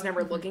Taylor, so I was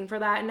never looking for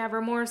that in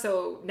Evermore,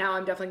 so now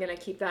I'm definitely going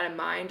to keep that in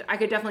mind. I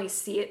could definitely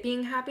see it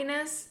being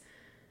Happiness.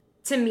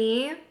 To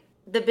me,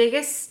 the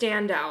biggest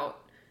standout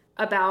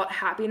about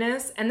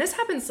Happiness, and this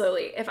happens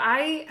slowly, if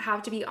I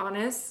have to be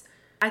honest,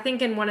 I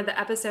think in one of the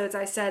episodes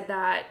I said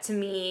that to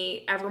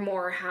me,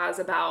 Evermore has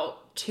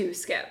about 2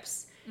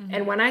 skips.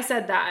 And when I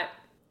said that,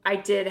 I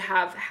did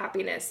have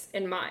Happiness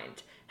in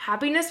mind.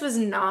 Happiness was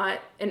not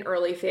an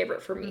early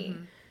favorite for me.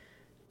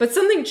 But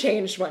something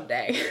changed one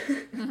day.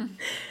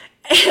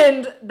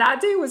 And that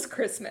day was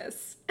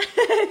Christmas.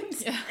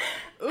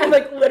 And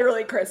like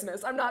literally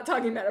Christmas. I'm not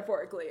talking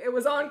metaphorically. It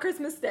was on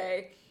Christmas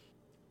Day.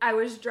 I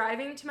was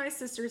driving to my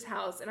sister's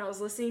house and I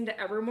was listening to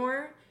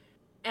Evermore.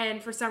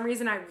 And for some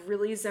reason, I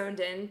really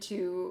zoned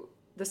into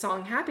the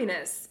song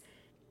Happiness.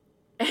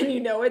 And you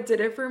know what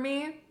did it for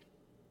me?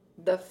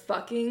 The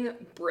fucking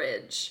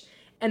bridge.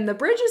 And the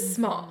bridge is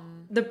small.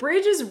 The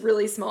bridge is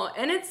really small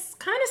and it's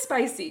kind of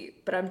spicy,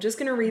 but I'm just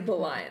going to read the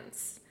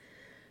lines.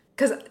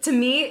 Because to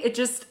me, it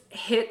just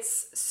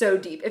hits so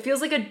deep. It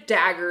feels like a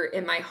dagger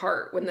in my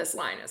heart when this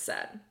line is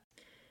said.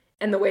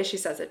 And the way she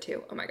says it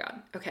too. Oh my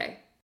God. Okay.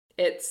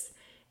 It's,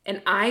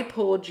 and I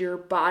pulled your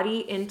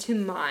body into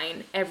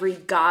mine every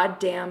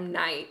goddamn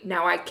night.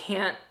 Now I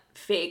can't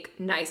fake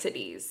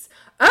niceties.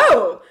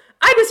 Oh,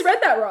 I just read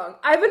that wrong.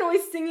 I've been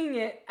always singing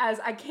it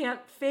as I can't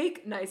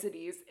fake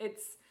niceties.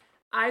 It's,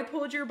 I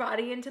pulled your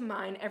body into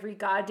mine every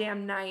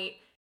goddamn night.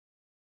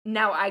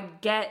 Now I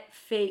get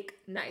fake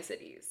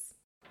niceties.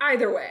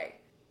 Either way,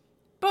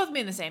 Both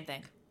mean the same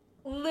thing.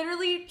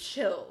 Literally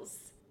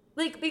chills.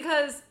 Like,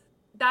 because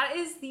that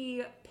is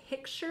the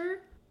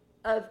picture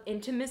of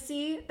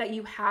intimacy that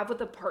you have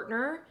with a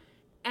partner,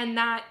 and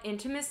that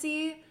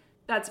intimacy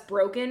that's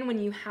broken when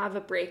you have a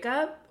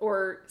breakup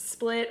or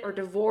split or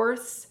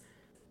divorce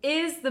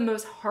is the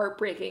most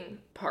heartbreaking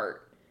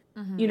part.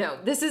 Mm-hmm. You know,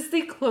 this is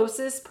the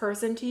closest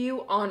person to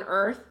you on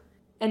earth,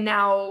 and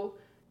now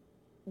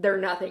they're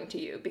nothing to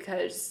you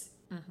because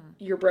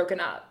you're broken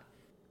up.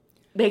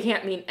 They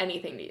can't mean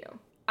anything to you.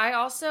 I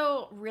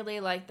also really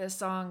like this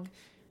song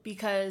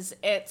because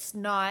it's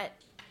not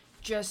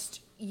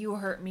just you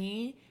hurt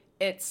me.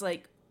 It's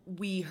like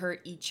we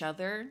hurt each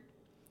other.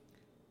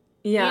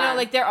 Yeah. You know,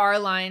 like there are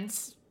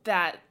lines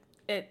that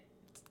it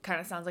kind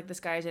of sounds like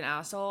this guy's an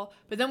asshole.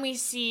 But then we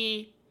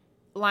see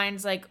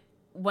lines like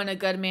when a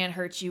good man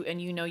hurts you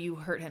and you know you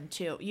hurt him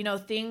too. You know,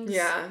 things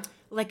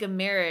like a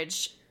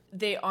marriage,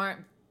 they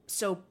aren't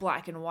so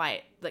black and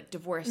white like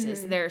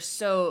divorces. They're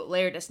so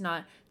layered. It's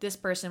not this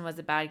person was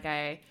a bad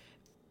guy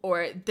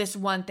or this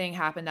one thing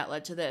happened that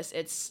led to this.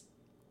 It's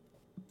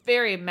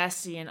very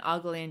messy and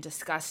ugly and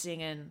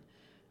disgusting and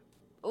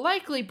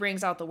likely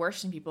brings out the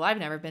worst in people. I've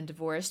never been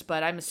divorced,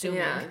 but I'm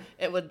assuming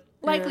it would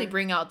likely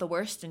bring out the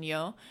worst in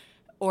you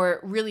or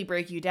really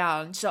break you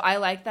down. So I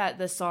like that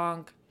the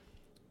song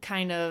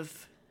kind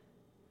of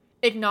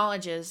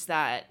acknowledges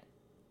that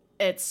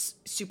it's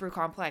super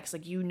complex.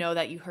 Like, you know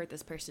that you hurt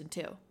this person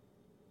too.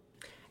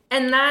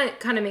 And that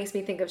kind of makes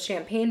me think of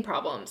Champagne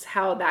Problems,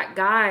 how that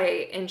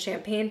guy in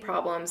Champagne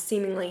Problems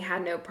seemingly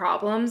had no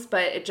problems,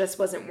 but it just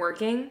wasn't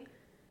working.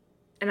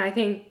 And I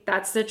think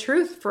that's the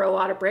truth for a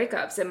lot of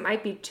breakups. It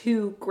might be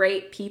two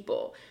great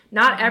people.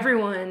 Not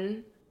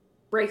everyone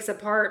breaks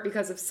apart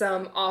because of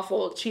some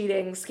awful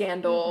cheating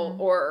scandal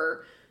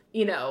or,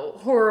 you know,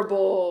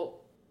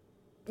 horrible,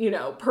 you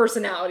know,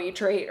 personality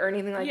trait or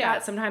anything like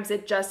that. Sometimes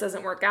it just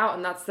doesn't work out,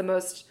 and that's the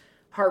most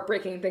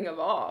heartbreaking thing of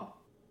all.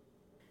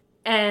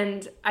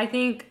 And I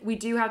think we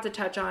do have to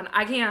touch on,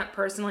 I can't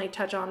personally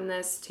touch on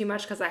this too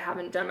much because I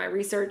haven't done my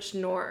research,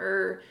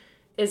 nor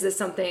is this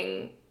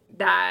something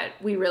that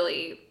we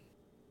really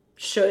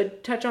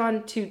should touch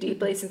on too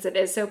deeply since it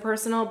is so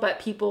personal, but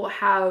people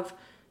have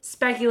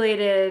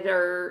speculated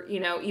or, you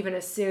know, even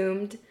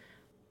assumed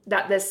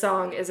that this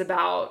song is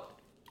about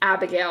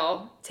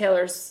Abigail,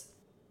 Taylor's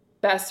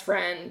best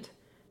friend,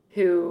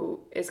 who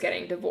is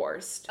getting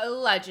divorced.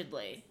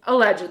 Allegedly.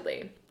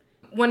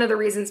 One of the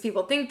reasons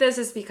people think this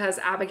is because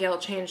Abigail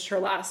changed her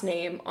last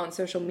name on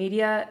social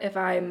media, if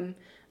I'm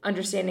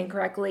understanding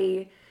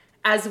correctly,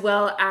 as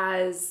well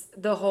as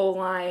the whole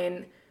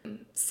line,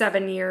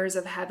 7 years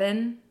of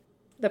heaven,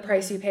 the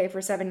price you pay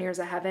for 7 years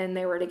of heaven.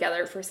 They were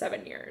together for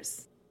 7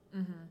 years.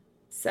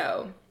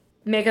 So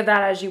make of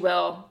that as you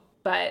will,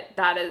 but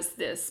that is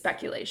the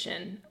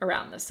speculation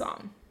around this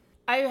song.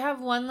 I have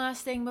one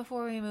last thing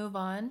before we move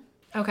on.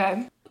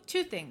 Okay.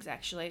 Two things,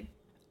 actually.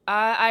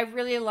 I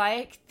really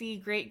like the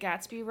Great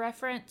Gatsby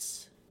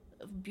reference.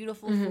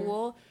 Beautiful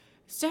Fool.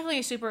 It's definitely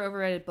a super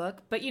overrated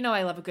book, but you know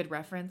I love a good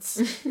reference.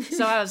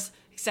 So I was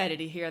excited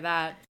to hear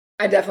that.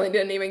 I definitely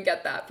didn't even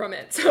get that from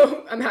it,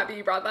 so I'm happy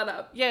you brought that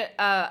up. Yeah,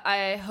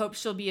 I hope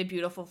she'll be a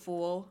beautiful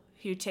fool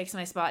who takes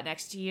my spot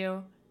next to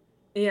you.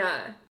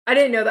 Yeah. I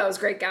didn't know that was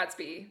Great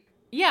Gatsby.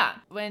 Yeah.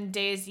 When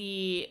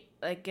Daisy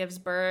gives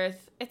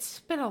birth,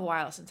 it's been a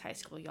while since high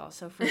school, y'all,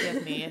 so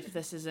forgive me if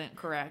this isn't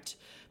correct.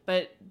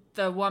 But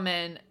the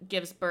woman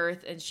gives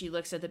birth and she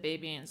looks at the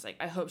baby and it's like,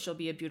 I hope she'll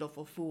be a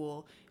beautiful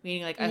fool.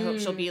 Meaning, I hope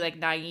she'll be,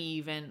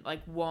 naive and,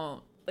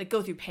 won't,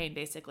 go through pain,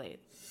 basically.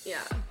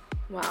 Yeah.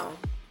 Wow.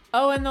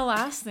 Oh, and the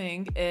last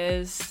thing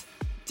is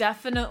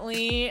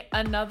definitely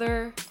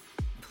another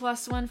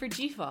 +1 for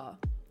G-Fall.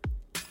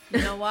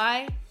 You know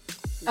why?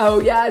 Oh,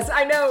 yes,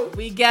 I know.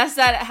 We guessed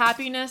that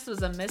Happiness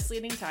was a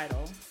misleading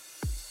title.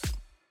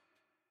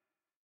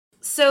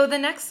 So the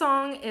next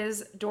song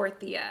is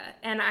Dorothea,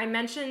 and I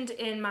mentioned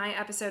in my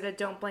episode of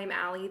Don't Blame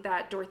Allie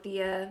that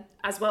Dorothea,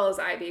 as well as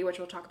Ivy, which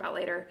we'll talk about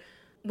later,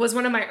 was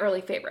one of my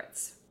early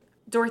favorites.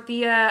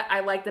 Dorothea,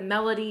 I like the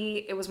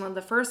melody. It was one of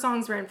the first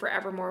songs written for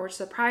Evermore, which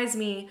surprised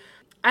me.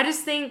 I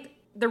just think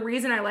the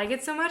reason I like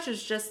it so much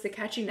is just the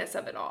catchiness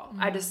of it all.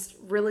 I just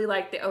really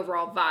like the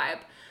overall vibe.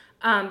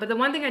 But the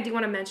one thing I do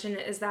want to mention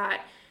is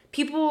that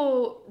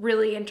people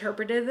really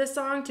interpreted this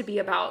song to be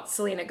about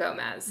Selena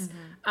Gomez.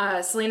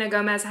 Selena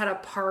Gomez had a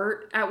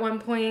part at one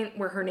point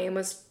where her name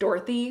was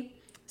Dorothy.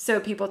 So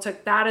people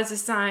took that as a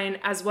sign,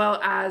 as well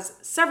as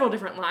several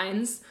different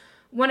lines.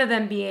 One of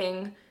them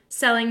being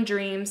selling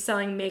dreams,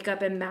 selling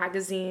makeup in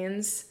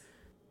magazines.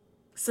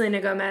 Selena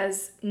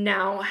Gomez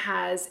now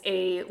has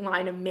a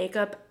line of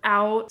makeup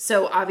out.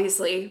 So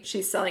obviously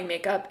she's selling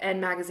makeup and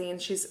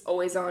magazines. She's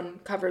always on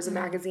covers of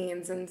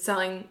magazines and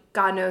selling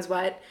God knows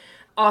what.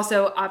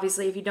 Also,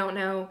 obviously, if you don't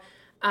know,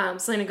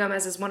 Selena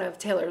Gomez is one of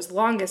Taylor's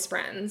longest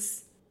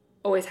friends.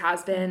 Always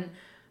has been.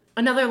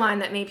 Another line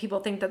that made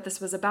people think that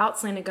this was about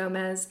Selena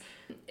Gomez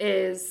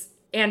is,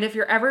 and if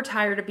you're ever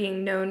tired of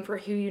being known for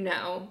who you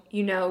know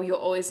you'll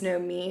always know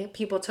me.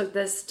 People took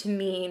this to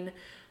mean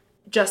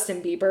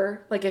Justin Bieber.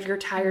 Like, if you're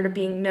tired of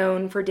being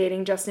known for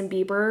dating Justin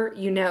Bieber,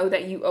 you know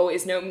that you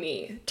always know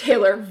me,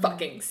 Taylor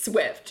fucking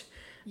Swift.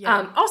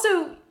 Yeah.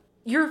 Also,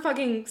 you're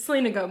fucking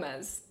Selena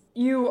Gomez.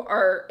 You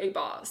are a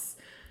boss.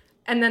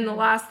 And then the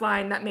last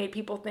line that made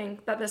people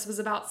think that this was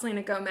about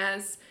Selena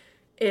Gomez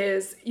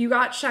is, you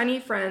got shiny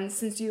friends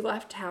since you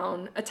left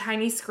town. A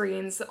tiny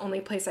screen's the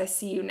only place I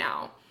see you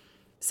now.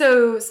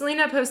 So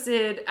Selena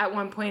posted at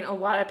one point a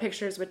lot of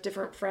pictures with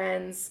different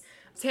friends.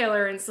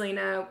 Taylor and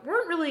Selena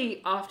weren't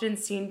really often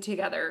seen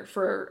together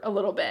for a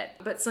little bit,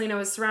 but Selena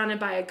was surrounded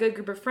by a good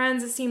group of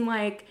friends, it seemed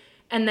like.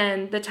 And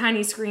then the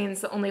tiny screen's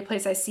the only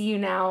place I see you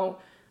now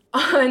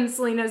on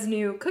Selena's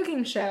new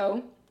cooking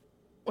show,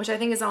 which I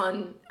think is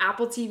on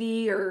Apple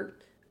TV or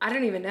I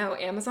don't even know,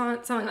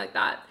 Amazon, something like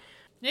that.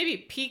 Maybe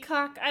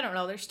Peacock? I don't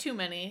know. There's too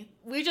many.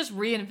 We just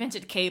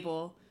reinvented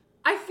cable.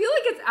 I feel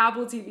like it's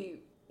Apple TV.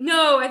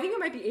 No, I think it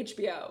might be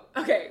HBO.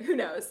 Okay, who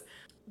knows?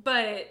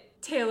 But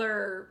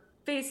Taylor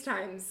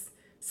FaceTimes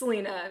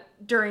Selena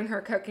during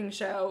her cooking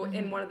show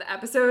in one of the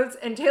episodes,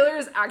 and Taylor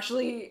is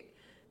actually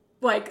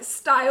like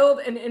styled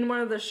and in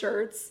one of the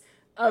shirts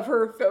of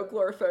her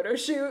folklore photo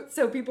shoot.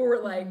 So people were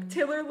like,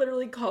 Taylor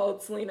literally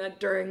called Selena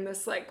during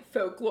this like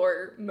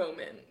folklore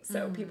moment.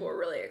 So people were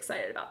really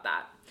excited about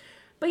that.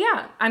 But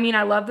yeah, I mean,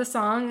 I love the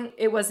song.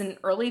 It was an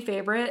early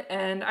favorite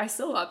and I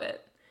still love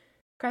it.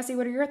 Cressy,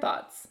 what are your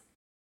thoughts?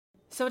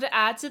 So to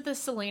add to the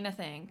Selena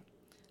thing,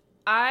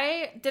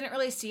 I didn't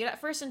really see it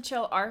at first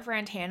until our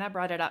friend Hannah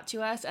brought it up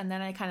to us, and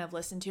then I kind of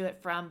listened to it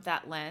from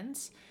that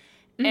lens.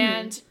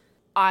 And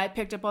I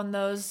picked up on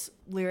those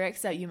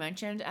lyrics that you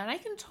mentioned, and I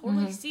can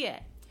totally see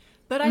it.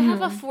 But I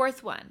have a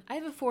fourth one. I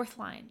have a fourth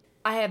line.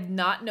 I have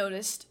not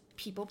noticed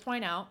people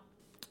point out.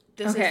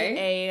 This is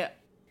a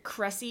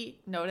Cressy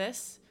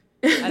notice.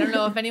 I don't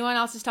know if anyone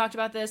else has talked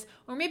about this,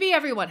 or maybe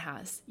everyone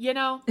has. You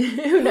know?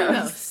 Who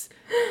knows?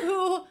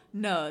 Who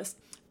knows?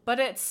 But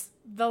it's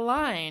the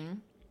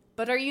line,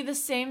 but are you the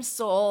same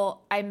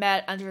soul I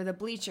met under the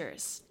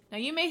bleachers? Now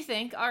you may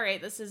think, all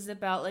right, this is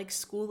about like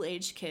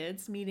school-age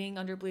kids meeting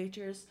under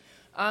bleachers.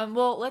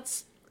 Well,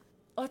 let's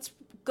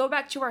go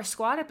back to our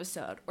squad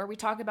episode where we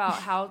talk about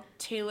how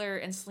Taylor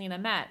and Selena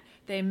met.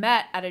 They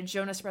met at a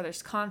Jonas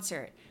Brothers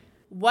concert.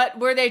 What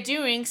were they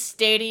doing?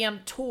 Stadium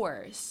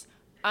tours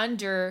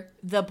under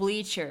the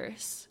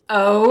bleachers.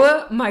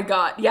 Oh my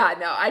God. Yeah,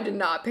 no, I did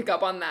not pick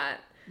up on that.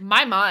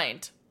 My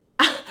mind.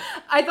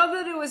 I thought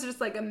that it was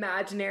just like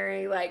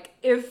imaginary, like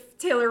if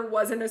Taylor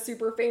wasn't a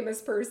super famous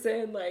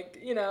person, like,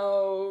 you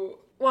know,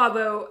 well,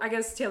 although I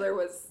guess Taylor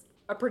was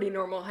a pretty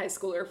normal high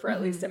schooler for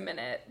at least a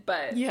minute,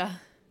 but yeah.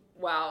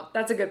 Wow,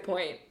 that's a good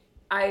point.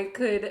 I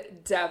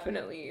could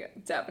definitely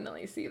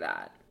see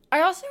that.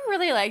 I also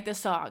really like this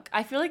song.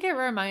 I feel like it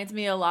reminds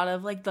me a lot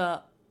of like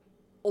the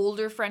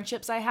older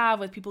friendships I have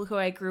with people who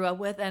I grew up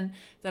with and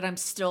that I'm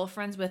still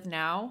friends with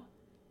now,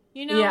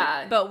 you know?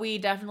 Yeah. But we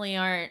definitely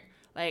aren't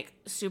like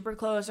super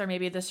close, or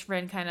maybe this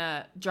friend kind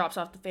of drops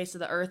off the face of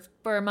the earth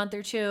for a month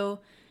or two.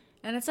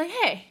 And it's like,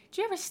 hey,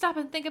 do you ever stop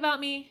and think about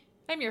me?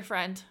 I'm your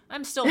friend.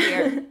 I'm still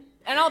here.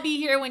 And I'll be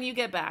here when you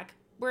get back.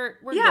 We're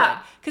good.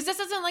 Because this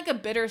isn't like a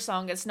bitter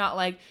song. It's not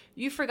like,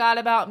 you forgot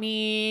about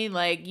me,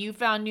 like you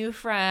found new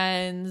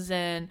friends,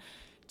 and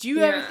do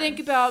you ever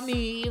think about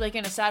me, like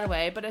in a sad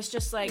way? But it's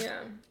just like,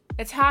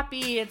 it's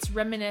happy, it's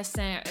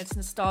reminiscent, it's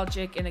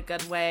nostalgic in a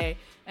good way.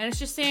 And it's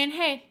just saying,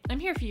 hey,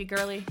 I'm here for you,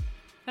 girly.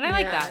 And I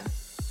like that.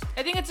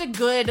 I think it's a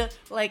good,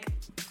 like,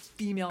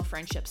 female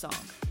friendship song.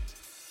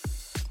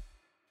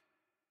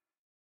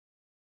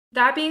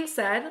 That being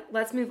said,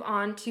 let's move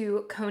on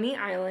to Coney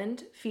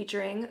Island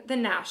featuring The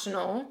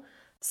National.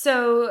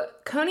 So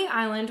Coney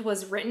Island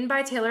was written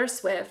by Taylor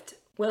Swift,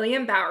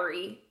 William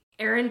Bowery,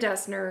 Aaron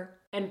Dessner,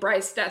 and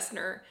Bryce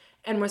Dessner,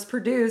 and was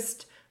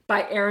produced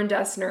by Aaron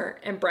Dessner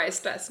and Bryce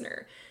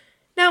Dessner.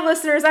 Now,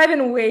 listeners, I've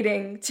been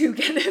waiting to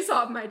get this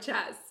off my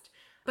chest.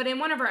 But in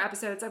one of our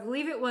episodes, I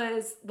believe it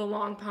was the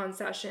Long Pond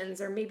Sessions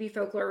or maybe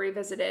Folklore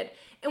Revisited,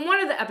 in one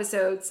of the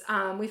episodes,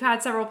 we've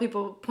had several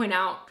people point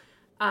out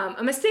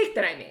a mistake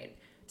that I made.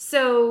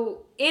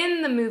 So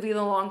in the movie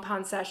The Long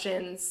Pond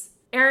Sessions,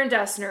 Aaron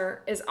Dessner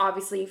is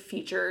obviously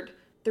featured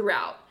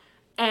throughout.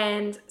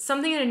 And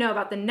something to know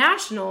about The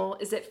National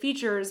is it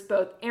features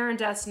both Aaron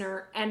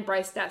Dessner and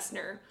Bryce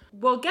Dessner.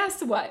 Well,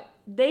 guess what?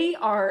 They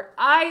are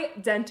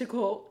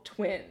identical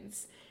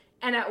twins.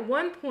 And at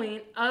one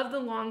point of the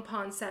Long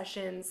Pond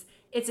Sessions,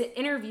 it's an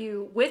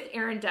interview with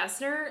Aaron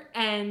Dessner,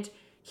 and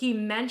he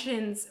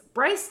mentions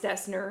Bryce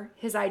Dessner,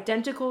 his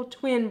identical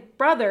twin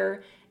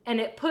brother, and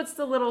it puts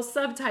the little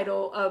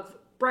subtitle of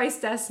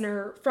Bryce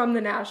Dessner from The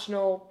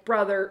National,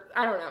 brother,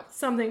 I don't know,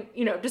 something,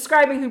 you know,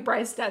 describing who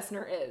Bryce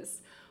Dessner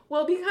is.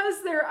 Well,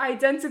 because they're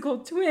identical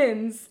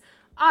twins,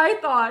 I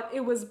thought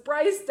it was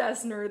Bryce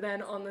Dessner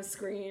then on the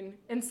screen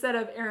instead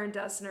of Aaron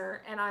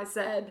Dessner, and I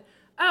said,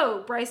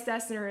 oh, Bryce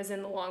Dessner is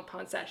in the Long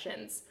Pond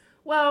Sessions.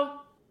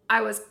 Well,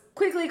 I was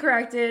quickly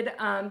corrected.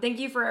 Thank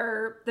you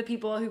for the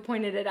people who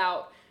pointed it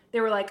out.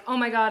 They were like, oh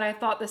my God, I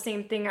thought the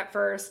same thing at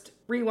first.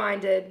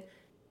 Rewinded.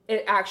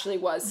 It actually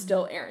was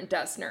still Aaron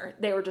Dessner.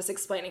 They were just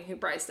explaining who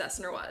Bryce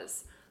Dessner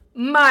was.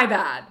 My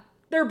bad.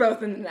 They're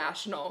both in the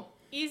National.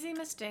 Easy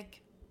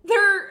mistake.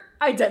 They're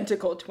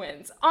identical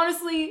twins.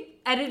 Honestly,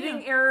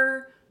 editing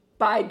error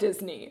by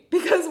Disney.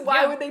 Because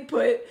why would they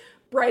put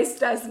Bryce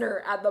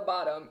Dessner at the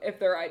bottom if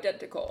they're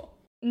identical?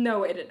 No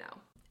way to know.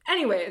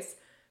 Anyways,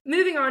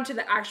 moving on to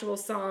the actual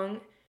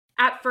song.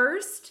 At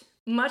first,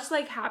 much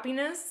like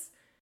Happiness,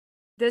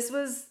 this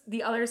was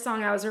the other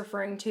song I was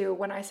referring to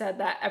when I said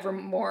that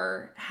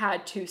Evermore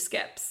had 2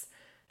 skips.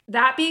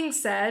 That being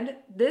said,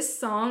 this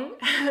song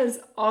has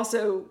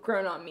also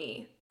grown on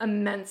me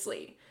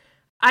immensely.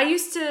 I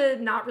used to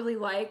not really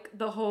like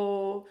the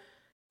whole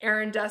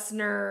Aaron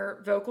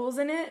Dessner vocals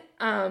in it.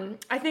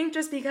 I think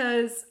just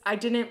because I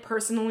didn't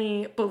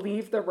personally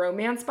believe the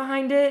romance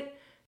behind it,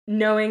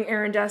 knowing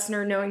Aaron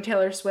Dessner, knowing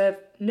Taylor Swift,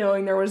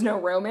 knowing there was no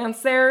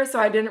romance there, so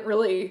I didn't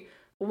really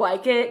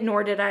like it,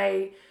 nor did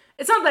I...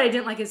 It's not that I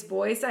didn't like his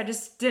voice, I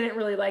just didn't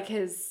really like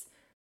his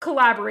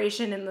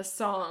collaboration in the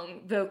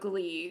song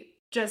vocally,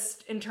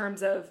 just in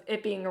terms of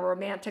it being a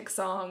romantic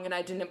song, and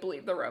I didn't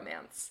believe the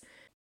romance.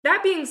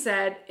 That being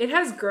said, it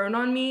has grown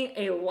on me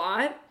a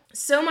lot,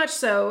 so much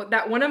so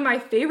that one of my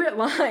favorite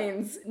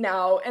lines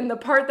now, and the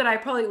part that I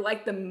probably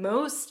like the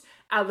most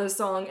out of the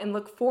song and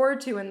look forward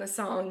to in the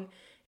song,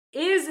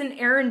 is an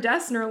Aaron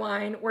Dessner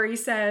line where he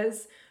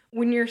says,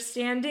 "When you're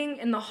standing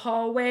in the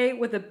hallway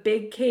with a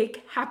big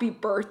cake, happy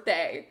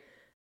birthday."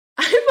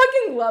 I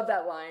fucking love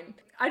that line.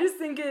 I just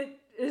think it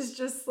is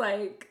just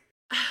like,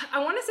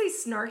 I want to say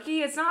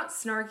snarky. It's not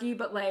snarky,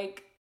 but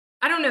like,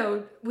 I don't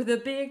know, with a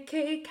big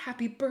cake,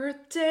 happy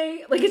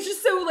birthday. Like, it's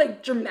just so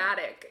like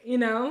dramatic, you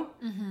know?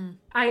 Mm-hmm.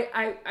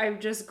 I've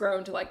just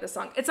grown to like the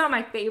song. It's not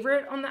my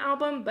favorite on the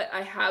album, but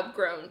I have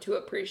grown to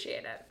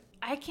appreciate it.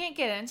 I can't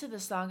get into the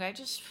song. I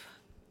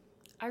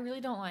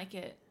really don't like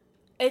it.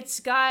 It's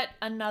got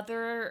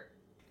another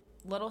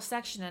little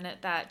section in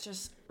it that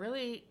just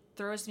really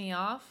throws me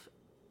off.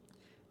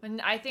 When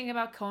I think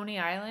about Coney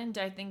Island,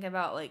 I think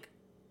about like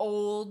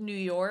old New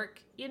York,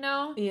 you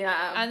know?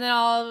 Yeah. And then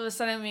all of a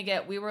sudden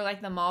we were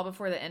like the mall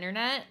before the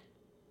internet.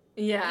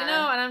 Yeah. You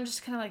know, and I'm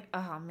just kind of like,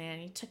 oh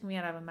man, you took me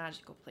out of a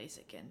magical place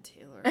again,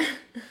 Taylor.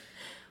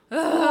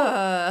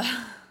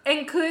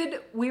 And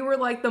could we were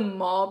like the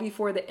mall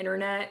before the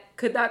internet,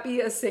 could that be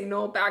a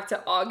signal back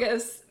to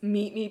August,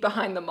 meet me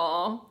behind the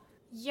mall?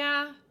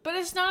 Yeah, but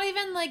it's not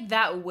even like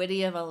that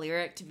witty of a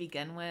lyric to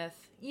begin with,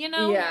 you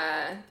know?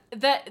 Yeah.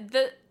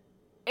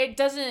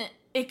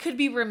 It could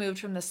be removed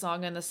from the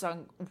song, and the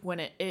song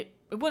wouldn't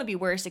be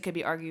worse. It could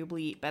be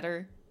arguably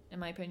better, in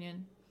my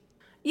opinion.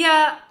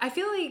 Yeah, I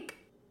feel like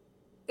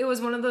it was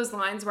one of those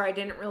lines where I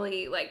didn't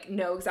really like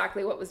know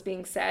exactly what was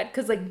being said,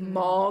 because like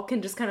mall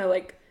can just kind of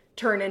like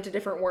turn into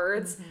different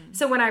words. Mm-hmm.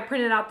 So when I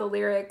printed out the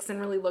lyrics and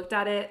really looked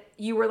at it,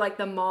 you were like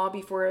the mall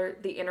before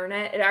the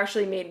internet. It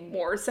actually made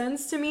more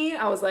sense to me.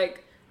 I was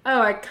like,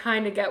 oh, I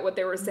kind of get what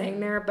they were saying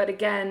there. But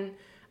again,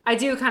 I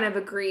do kind of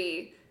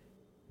agree.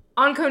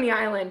 On Coney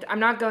Island,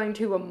 I'm not going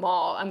to a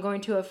mall. I'm going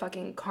to a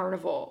fucking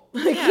carnival.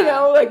 Like, you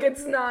know, like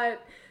it's not...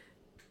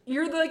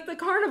 You're like the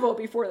carnival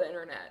before the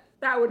internet.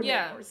 That would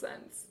make more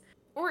sense.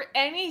 Or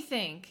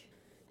anything.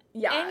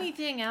 Yeah.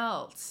 Anything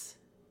else.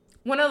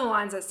 One of the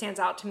lines that stands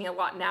out to me a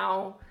lot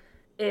now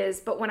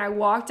is, "But when I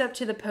walked up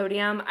to the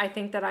podium, I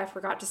think that I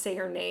forgot to say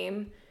your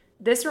name."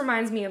 This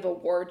reminds me of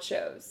award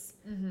shows.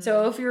 Mm-hmm.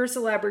 So if you're a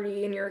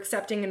celebrity and you're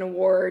accepting an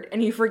award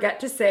and you forget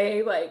to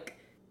say, like,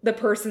 the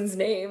person's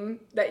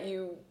name that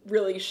you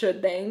really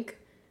should thank,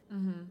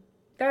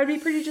 that would be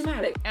pretty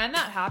dramatic. And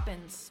that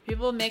happens.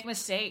 People make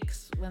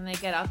mistakes when they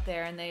get up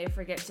there and they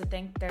forget to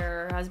thank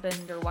their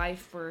husband or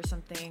wife or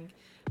something,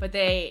 but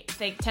they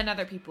thank 10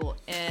 other people,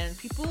 and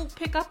people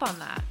pick up on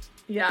that.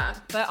 Yeah.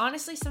 But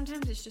honestly,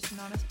 sometimes it's just an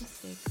honest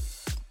mistake.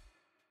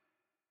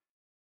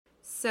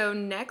 So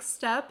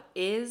next up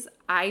is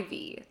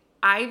Ivy.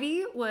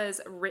 Ivy was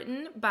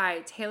written by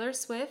Taylor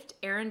Swift,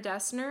 Aaron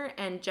Dessner,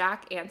 and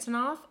Jack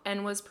Antonoff,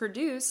 and was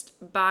produced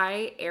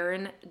by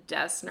Aaron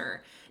Dessner.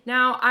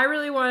 Now, I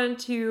really wanted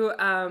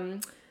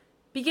to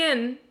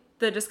begin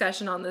the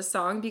discussion on this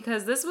song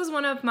because this was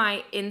one of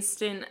my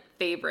instant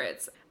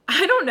favorites.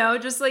 I don't know,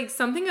 just like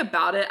something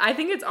about it. I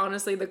think it's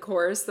honestly the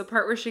chorus, the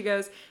part where she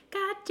goes,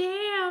 "God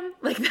damn."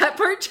 Like that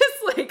part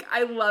just like,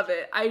 I love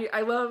it.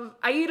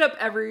 I eat up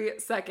every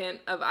second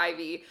of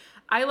Ivy.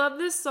 I love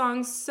this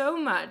song so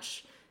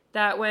much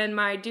that when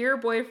my dear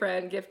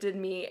boyfriend gifted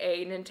me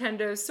a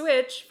Nintendo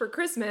Switch for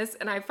Christmas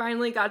and I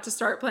finally got to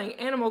start playing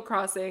Animal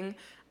Crossing,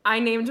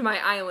 I named my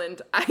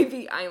island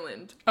Ivy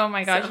Island. Oh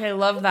my gosh, so, I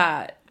love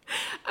that.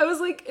 I was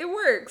like, it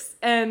works.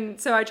 And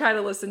so I try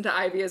to listen to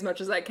Ivy as much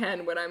as I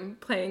can when I'm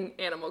playing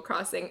Animal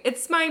Crossing.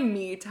 It's my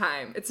me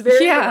time. It's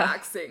very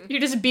relaxing.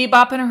 You're just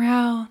bebopping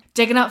around,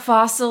 digging up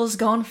fossils,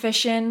 going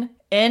fishing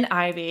in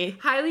Ivy.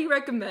 Highly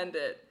recommend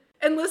it.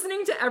 And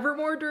listening to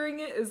Evermore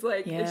during it is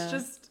like, it's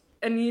just,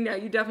 and you know,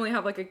 you definitely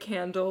have like a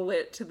candle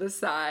lit to the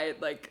side.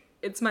 Like,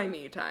 it's my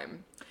me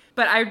time.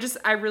 But I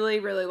really,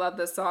 really love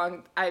this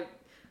song. I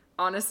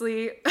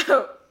honestly,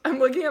 I'm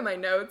looking at my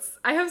notes.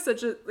 I have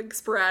such a like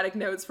sporadic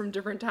notes from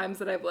different times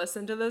that I've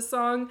listened to this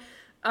song.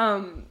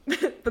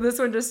 But this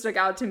one just stuck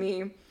out to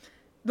me.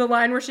 the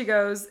line where she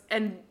goes,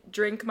 and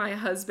drink my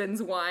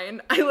husband's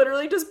wine. I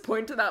literally just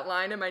point to that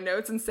line in my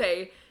notes and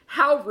say,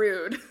 how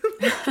rude.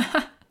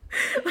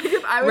 Like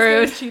if I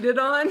was getting cheated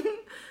on,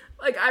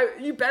 like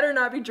you better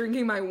not be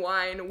drinking my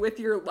wine with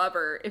your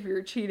lover if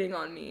you're cheating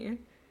on me.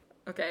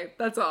 Okay,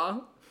 that's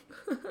all.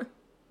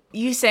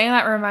 You saying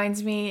that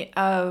reminds me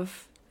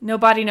of No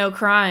Body, No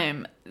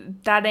Crime.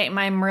 That ain't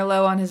my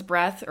Merlot on his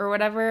breath or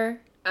whatever.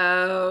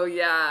 Oh,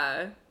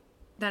 yeah.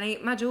 That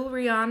ain't my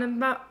jewelry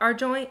on our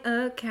joint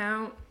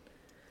account.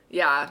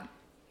 Yeah.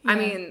 I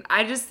mean,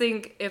 I just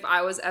think if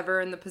I was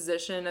ever in the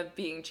position of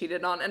being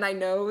cheated on, and I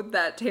know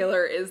that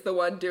Taylor is the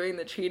one doing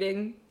the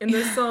cheating in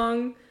this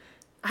song,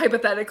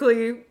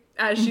 hypothetically,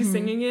 as she's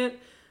singing it,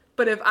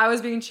 but if I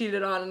was being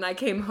cheated on and I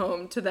came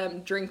home to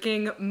them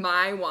drinking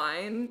my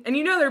wine, and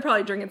you know they're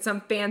probably drinking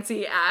some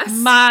fancy ass...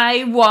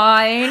 My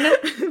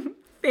wine.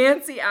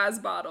 fancy ass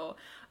bottle.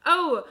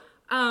 Oh,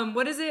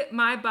 what is it?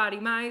 My body,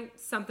 my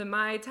something,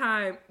 my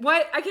time.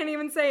 What? I can't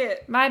even say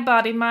it. My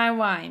body, my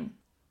wine.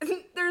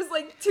 There's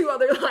like 2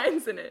 other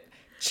lines in it.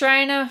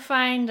 Trying to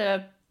find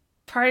a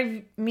part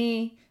of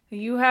me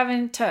you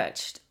haven't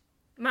touched.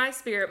 My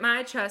spirit,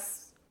 my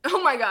trust.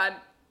 Oh my God.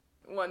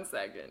 1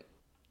 second.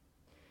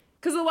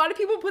 Because a lot of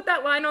people put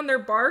that line on their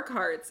bar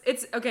cards.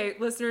 It's, okay,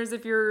 listeners,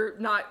 if you're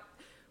not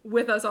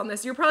with us on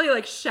this, you're probably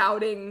like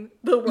shouting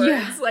the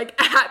words like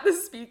at the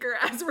speaker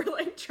as we're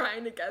like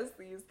trying to guess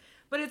these.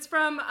 But it's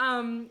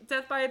from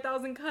Death by a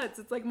Thousand Cuts.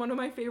 It's like one of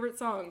my favorite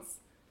songs.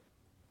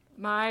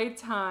 My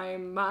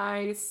time,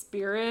 my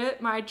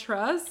spirit, my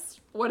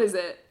trust. What is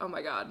it? Oh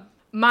my God.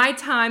 My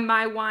time,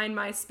 my wine,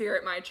 my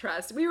spirit, my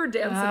trust. We were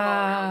dancing all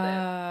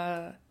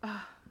around it.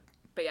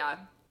 But yeah.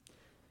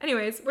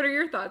 Anyways, what are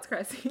your thoughts,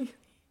 Cressy?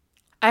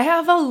 I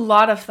have a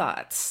lot of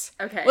thoughts.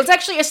 Okay. Well,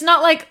 it's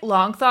not like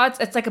long thoughts.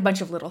 It's like a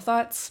bunch of little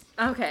thoughts.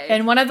 Okay.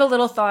 And one of the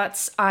little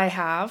thoughts I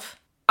have,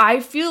 I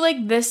feel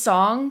like this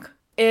song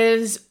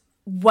is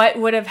what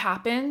would have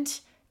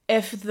happened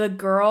if the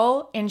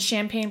girl in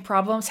Champagne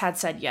Problems had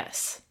said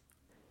yes.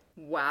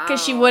 Wow.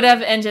 Because she would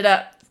have ended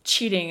up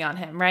cheating on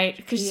him, right?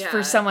 Because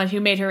for someone who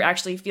made her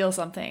actually feel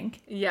something.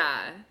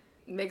 Yeah.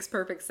 Makes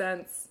perfect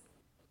sense.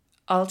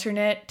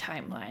 Alternate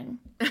timeline.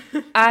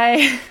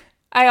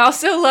 I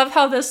also love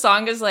how this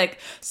song is like,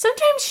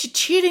 sometimes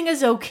cheating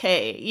is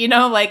okay. You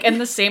know, like in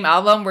the same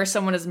album where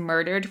someone is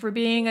murdered for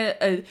being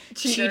a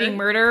cheating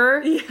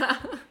murderer. Yeah.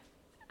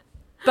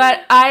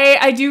 But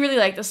I do really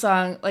like the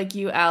song, like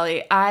you,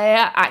 Allie. I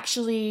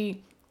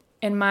actually,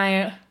 in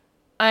my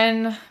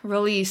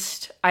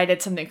unreleased I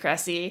Did Something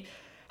Cressy,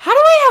 how do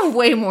I have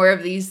way more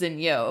of these than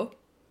Yo?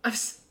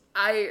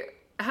 I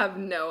have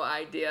no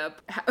idea.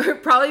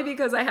 Probably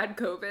because I had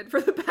COVID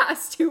for the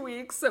past 2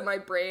 weeks, so my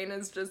brain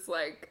is just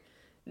like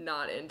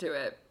not into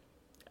it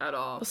at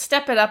all. Well,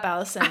 step it up,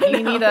 Allison.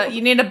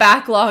 You need a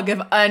backlog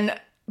of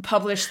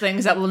unpublished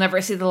things that will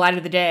never see the light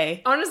of the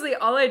day. Honestly,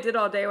 all I did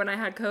all day when I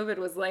had COVID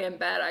was lay in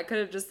bed. I could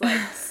have just like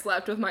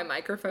slept with my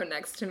microphone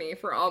next to me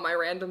for all my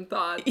random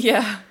thoughts.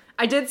 Yeah.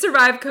 I did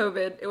survive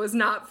COVID. It was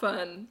not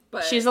fun,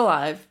 but she's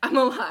alive. I'm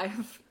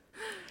alive.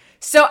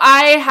 So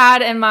I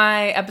had in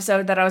my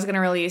episode that I was going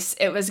to release,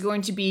 it was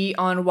going to be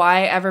on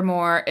why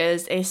Evermore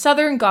is a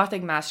Southern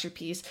Gothic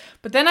masterpiece.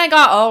 But then I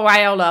got all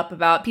riled up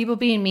about people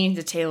being mean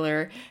to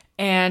Taylor,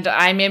 and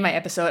I made my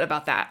episode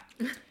about that.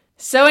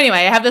 So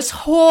anyway, I have this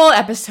whole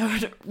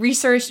episode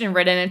researched and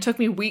written. It took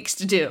me weeks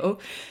to do.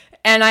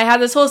 And I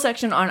have this whole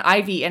section on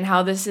Ivy and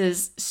how this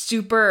is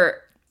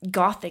super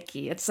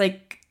Gothic-y. It's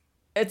like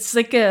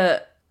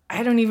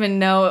I don't even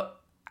know.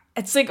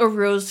 It's like a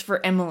rose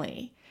for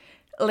Emily.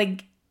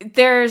 Like,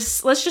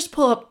 let's just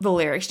pull up the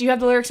lyrics. Do you have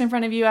the lyrics in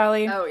front of you,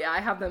 Allie? Oh yeah, I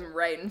have them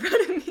right in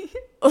front of me.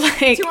 Like,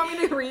 do you want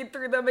me to read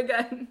through them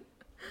again?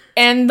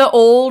 And the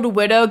old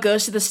widow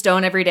goes to the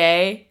stone every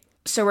day.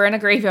 So we're in a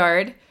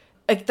graveyard.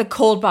 Like the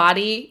cold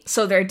body,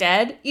 so they're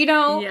dead, you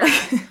know?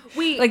 Yeah.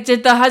 Like,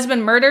 did the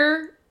husband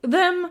murder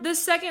them? The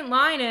second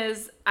line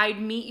is, I'd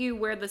meet you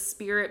where the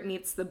spirit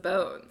meets the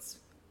bones.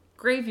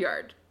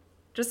 Graveyard.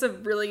 Just a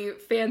really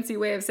fancy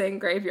way of saying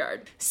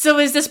graveyard. So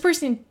is this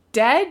person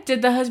dead?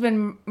 Did the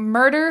husband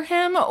murder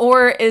him?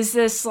 Or is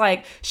this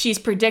like she's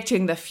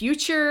predicting the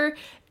future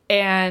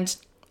and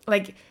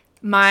like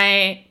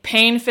my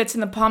pain fits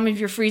in the palm of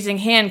your freezing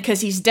hand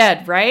because he's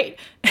dead, right?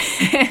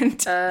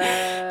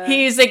 And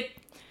he's like,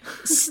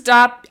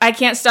 stop, I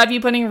can't stop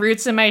you putting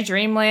roots in my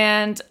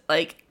dreamland.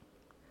 Like,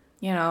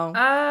 you know,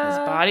 his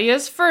body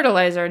is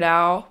fertilizer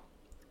now.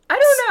 I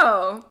don't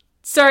know.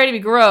 Sorry to be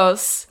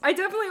gross. I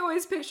definitely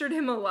always pictured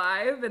him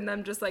alive and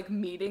them just like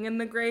meeting in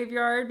the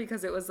graveyard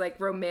because it was like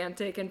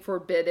romantic and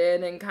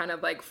forbidden and kind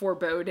of like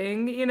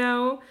foreboding, you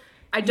know?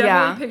 I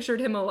definitely pictured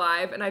him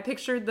alive, and I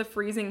pictured the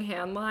freezing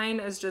hand line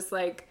as just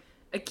like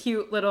a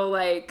cute little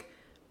like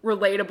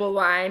relatable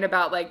line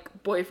about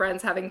like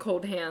boyfriends having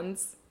cold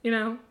hands, you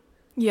know?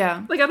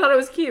 Yeah. Like, I thought it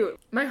was cute.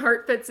 My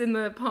heart fits in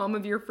the palm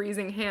of your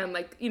freezing hand.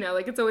 Like, you know,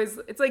 like it's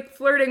like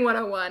flirting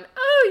 101.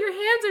 Oh, your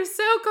hands are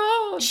so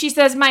cold. She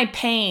says, my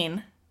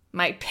pain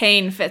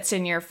fits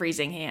in your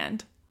freezing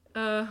hand.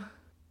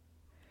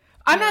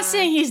 I'm not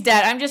saying he's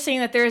dead. I'm just saying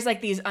that there's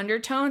like these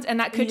undertones, and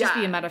that could just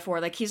be a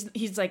metaphor. Like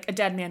he's like a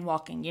dead man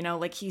walking, you know,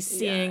 like he's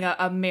seeing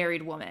a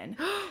married woman.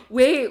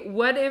 Wait,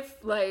 what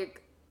if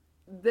like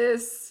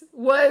this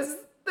was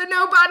the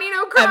No Body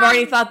No Crime? I've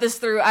already thought this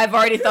through.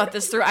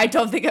 I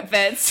don't think it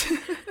fits.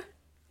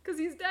 Because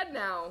he's dead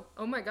now.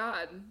 Oh my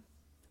god.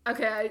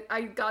 Okay,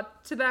 I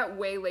got to that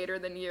way later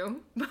than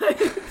you.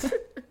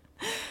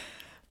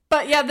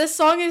 But yeah, this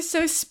song is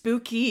so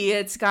spooky.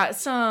 It's got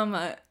some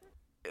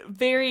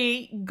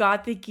very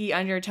gothic-y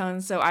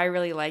undertones, so I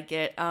really like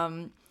it.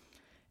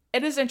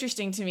 It is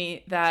interesting to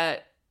me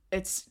that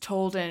it's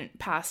told in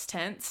past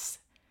tense.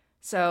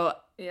 So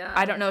yeah.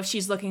 I don't know if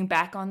she's looking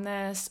back on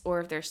this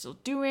or if they're still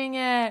doing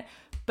it.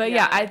 But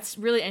yeah, it's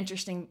really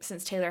interesting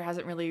since Taylor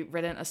hasn't really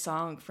written a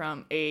song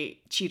from a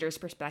cheater's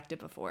perspective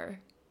before.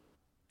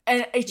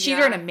 And a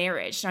cheater in a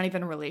marriage, not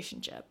even a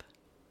relationship.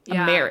 A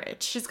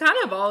marriage. She's kind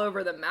of all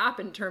over the map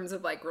in terms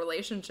of like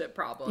relationship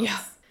problems. Yeah.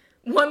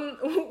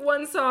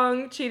 One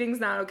song, cheating's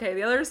not okay.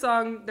 The other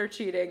song, they're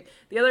cheating.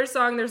 The other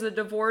song, there's a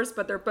divorce,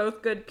 but they're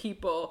both good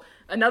people.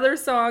 Another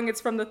song,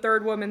 it's from the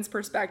third woman's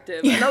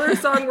perspective. Yeah. Another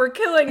song, we're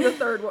killing the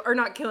third, or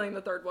not killing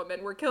the third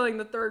woman. We're killing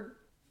the third,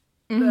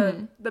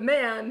 the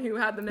man who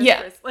had the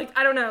mistress. Yeah. Like,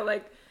 I don't know,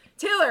 like,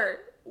 Taylor,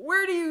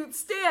 where do you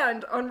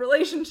stand on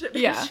relationship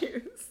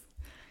issues?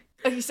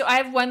 Okay, so I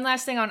have one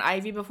last thing on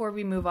Ivy before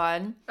we move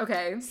on.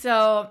 Okay.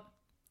 So,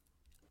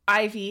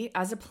 Ivy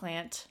as a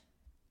plant.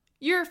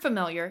 You're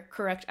familiar,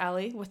 correct,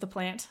 Allie, with the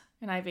plant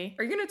in ivy?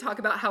 Are you going to talk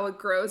about how it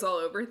grows all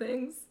over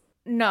things?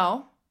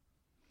 No.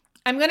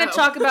 I'm going to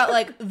talk about,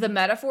 like, the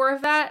metaphor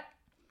of that.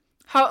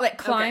 How it, like,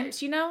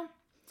 climbs, you know?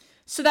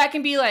 So that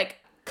can be, like,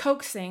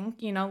 coaxing,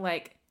 you know,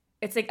 like,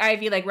 it's like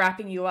ivy, like,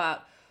 wrapping you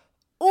up.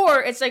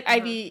 Or it's like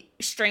ivy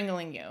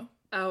strangling you.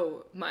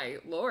 Oh, my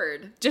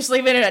lord. Just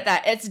leaving it at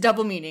that. It's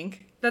double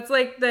meaning. That's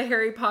like the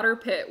Harry Potter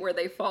pit where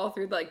they fall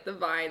through, like, the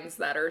vines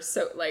that are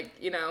so, like,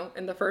 you know,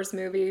 in the first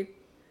movie.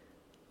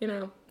 You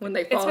know, when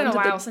they fall into It's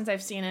been a while since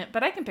I've seen it,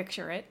 but I can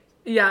picture it.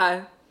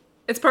 Yeah.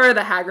 It's part of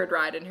the Hagrid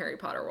ride in Harry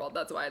Potter World.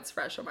 That's why it's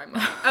fresh on my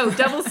mind. Oh,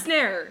 Devil's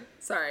Snare.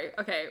 Sorry.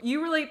 Okay.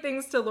 You relate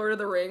things to Lord of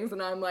the Rings,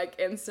 and I'm, like,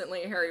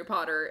 instantly Harry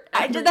Potter.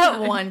 I did that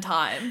one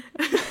time.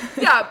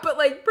 Yeah, but,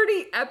 like,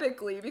 pretty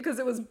epically, because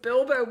it was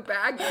Bilbo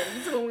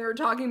Baggins when we were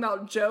talking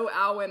about Joe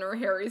Alwyn or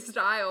Harry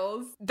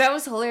Styles. That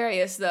was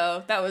hilarious,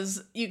 though.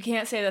 You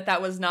can't say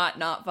that was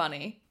not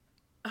funny.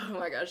 Oh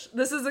my gosh.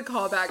 This is a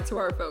callback to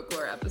our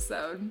folklore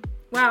episode.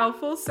 Wow,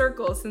 full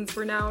circle since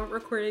we're now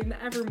recording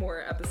the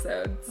Evermore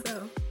episode,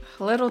 so.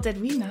 Little did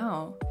we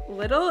know.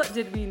 Little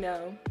did we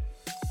know.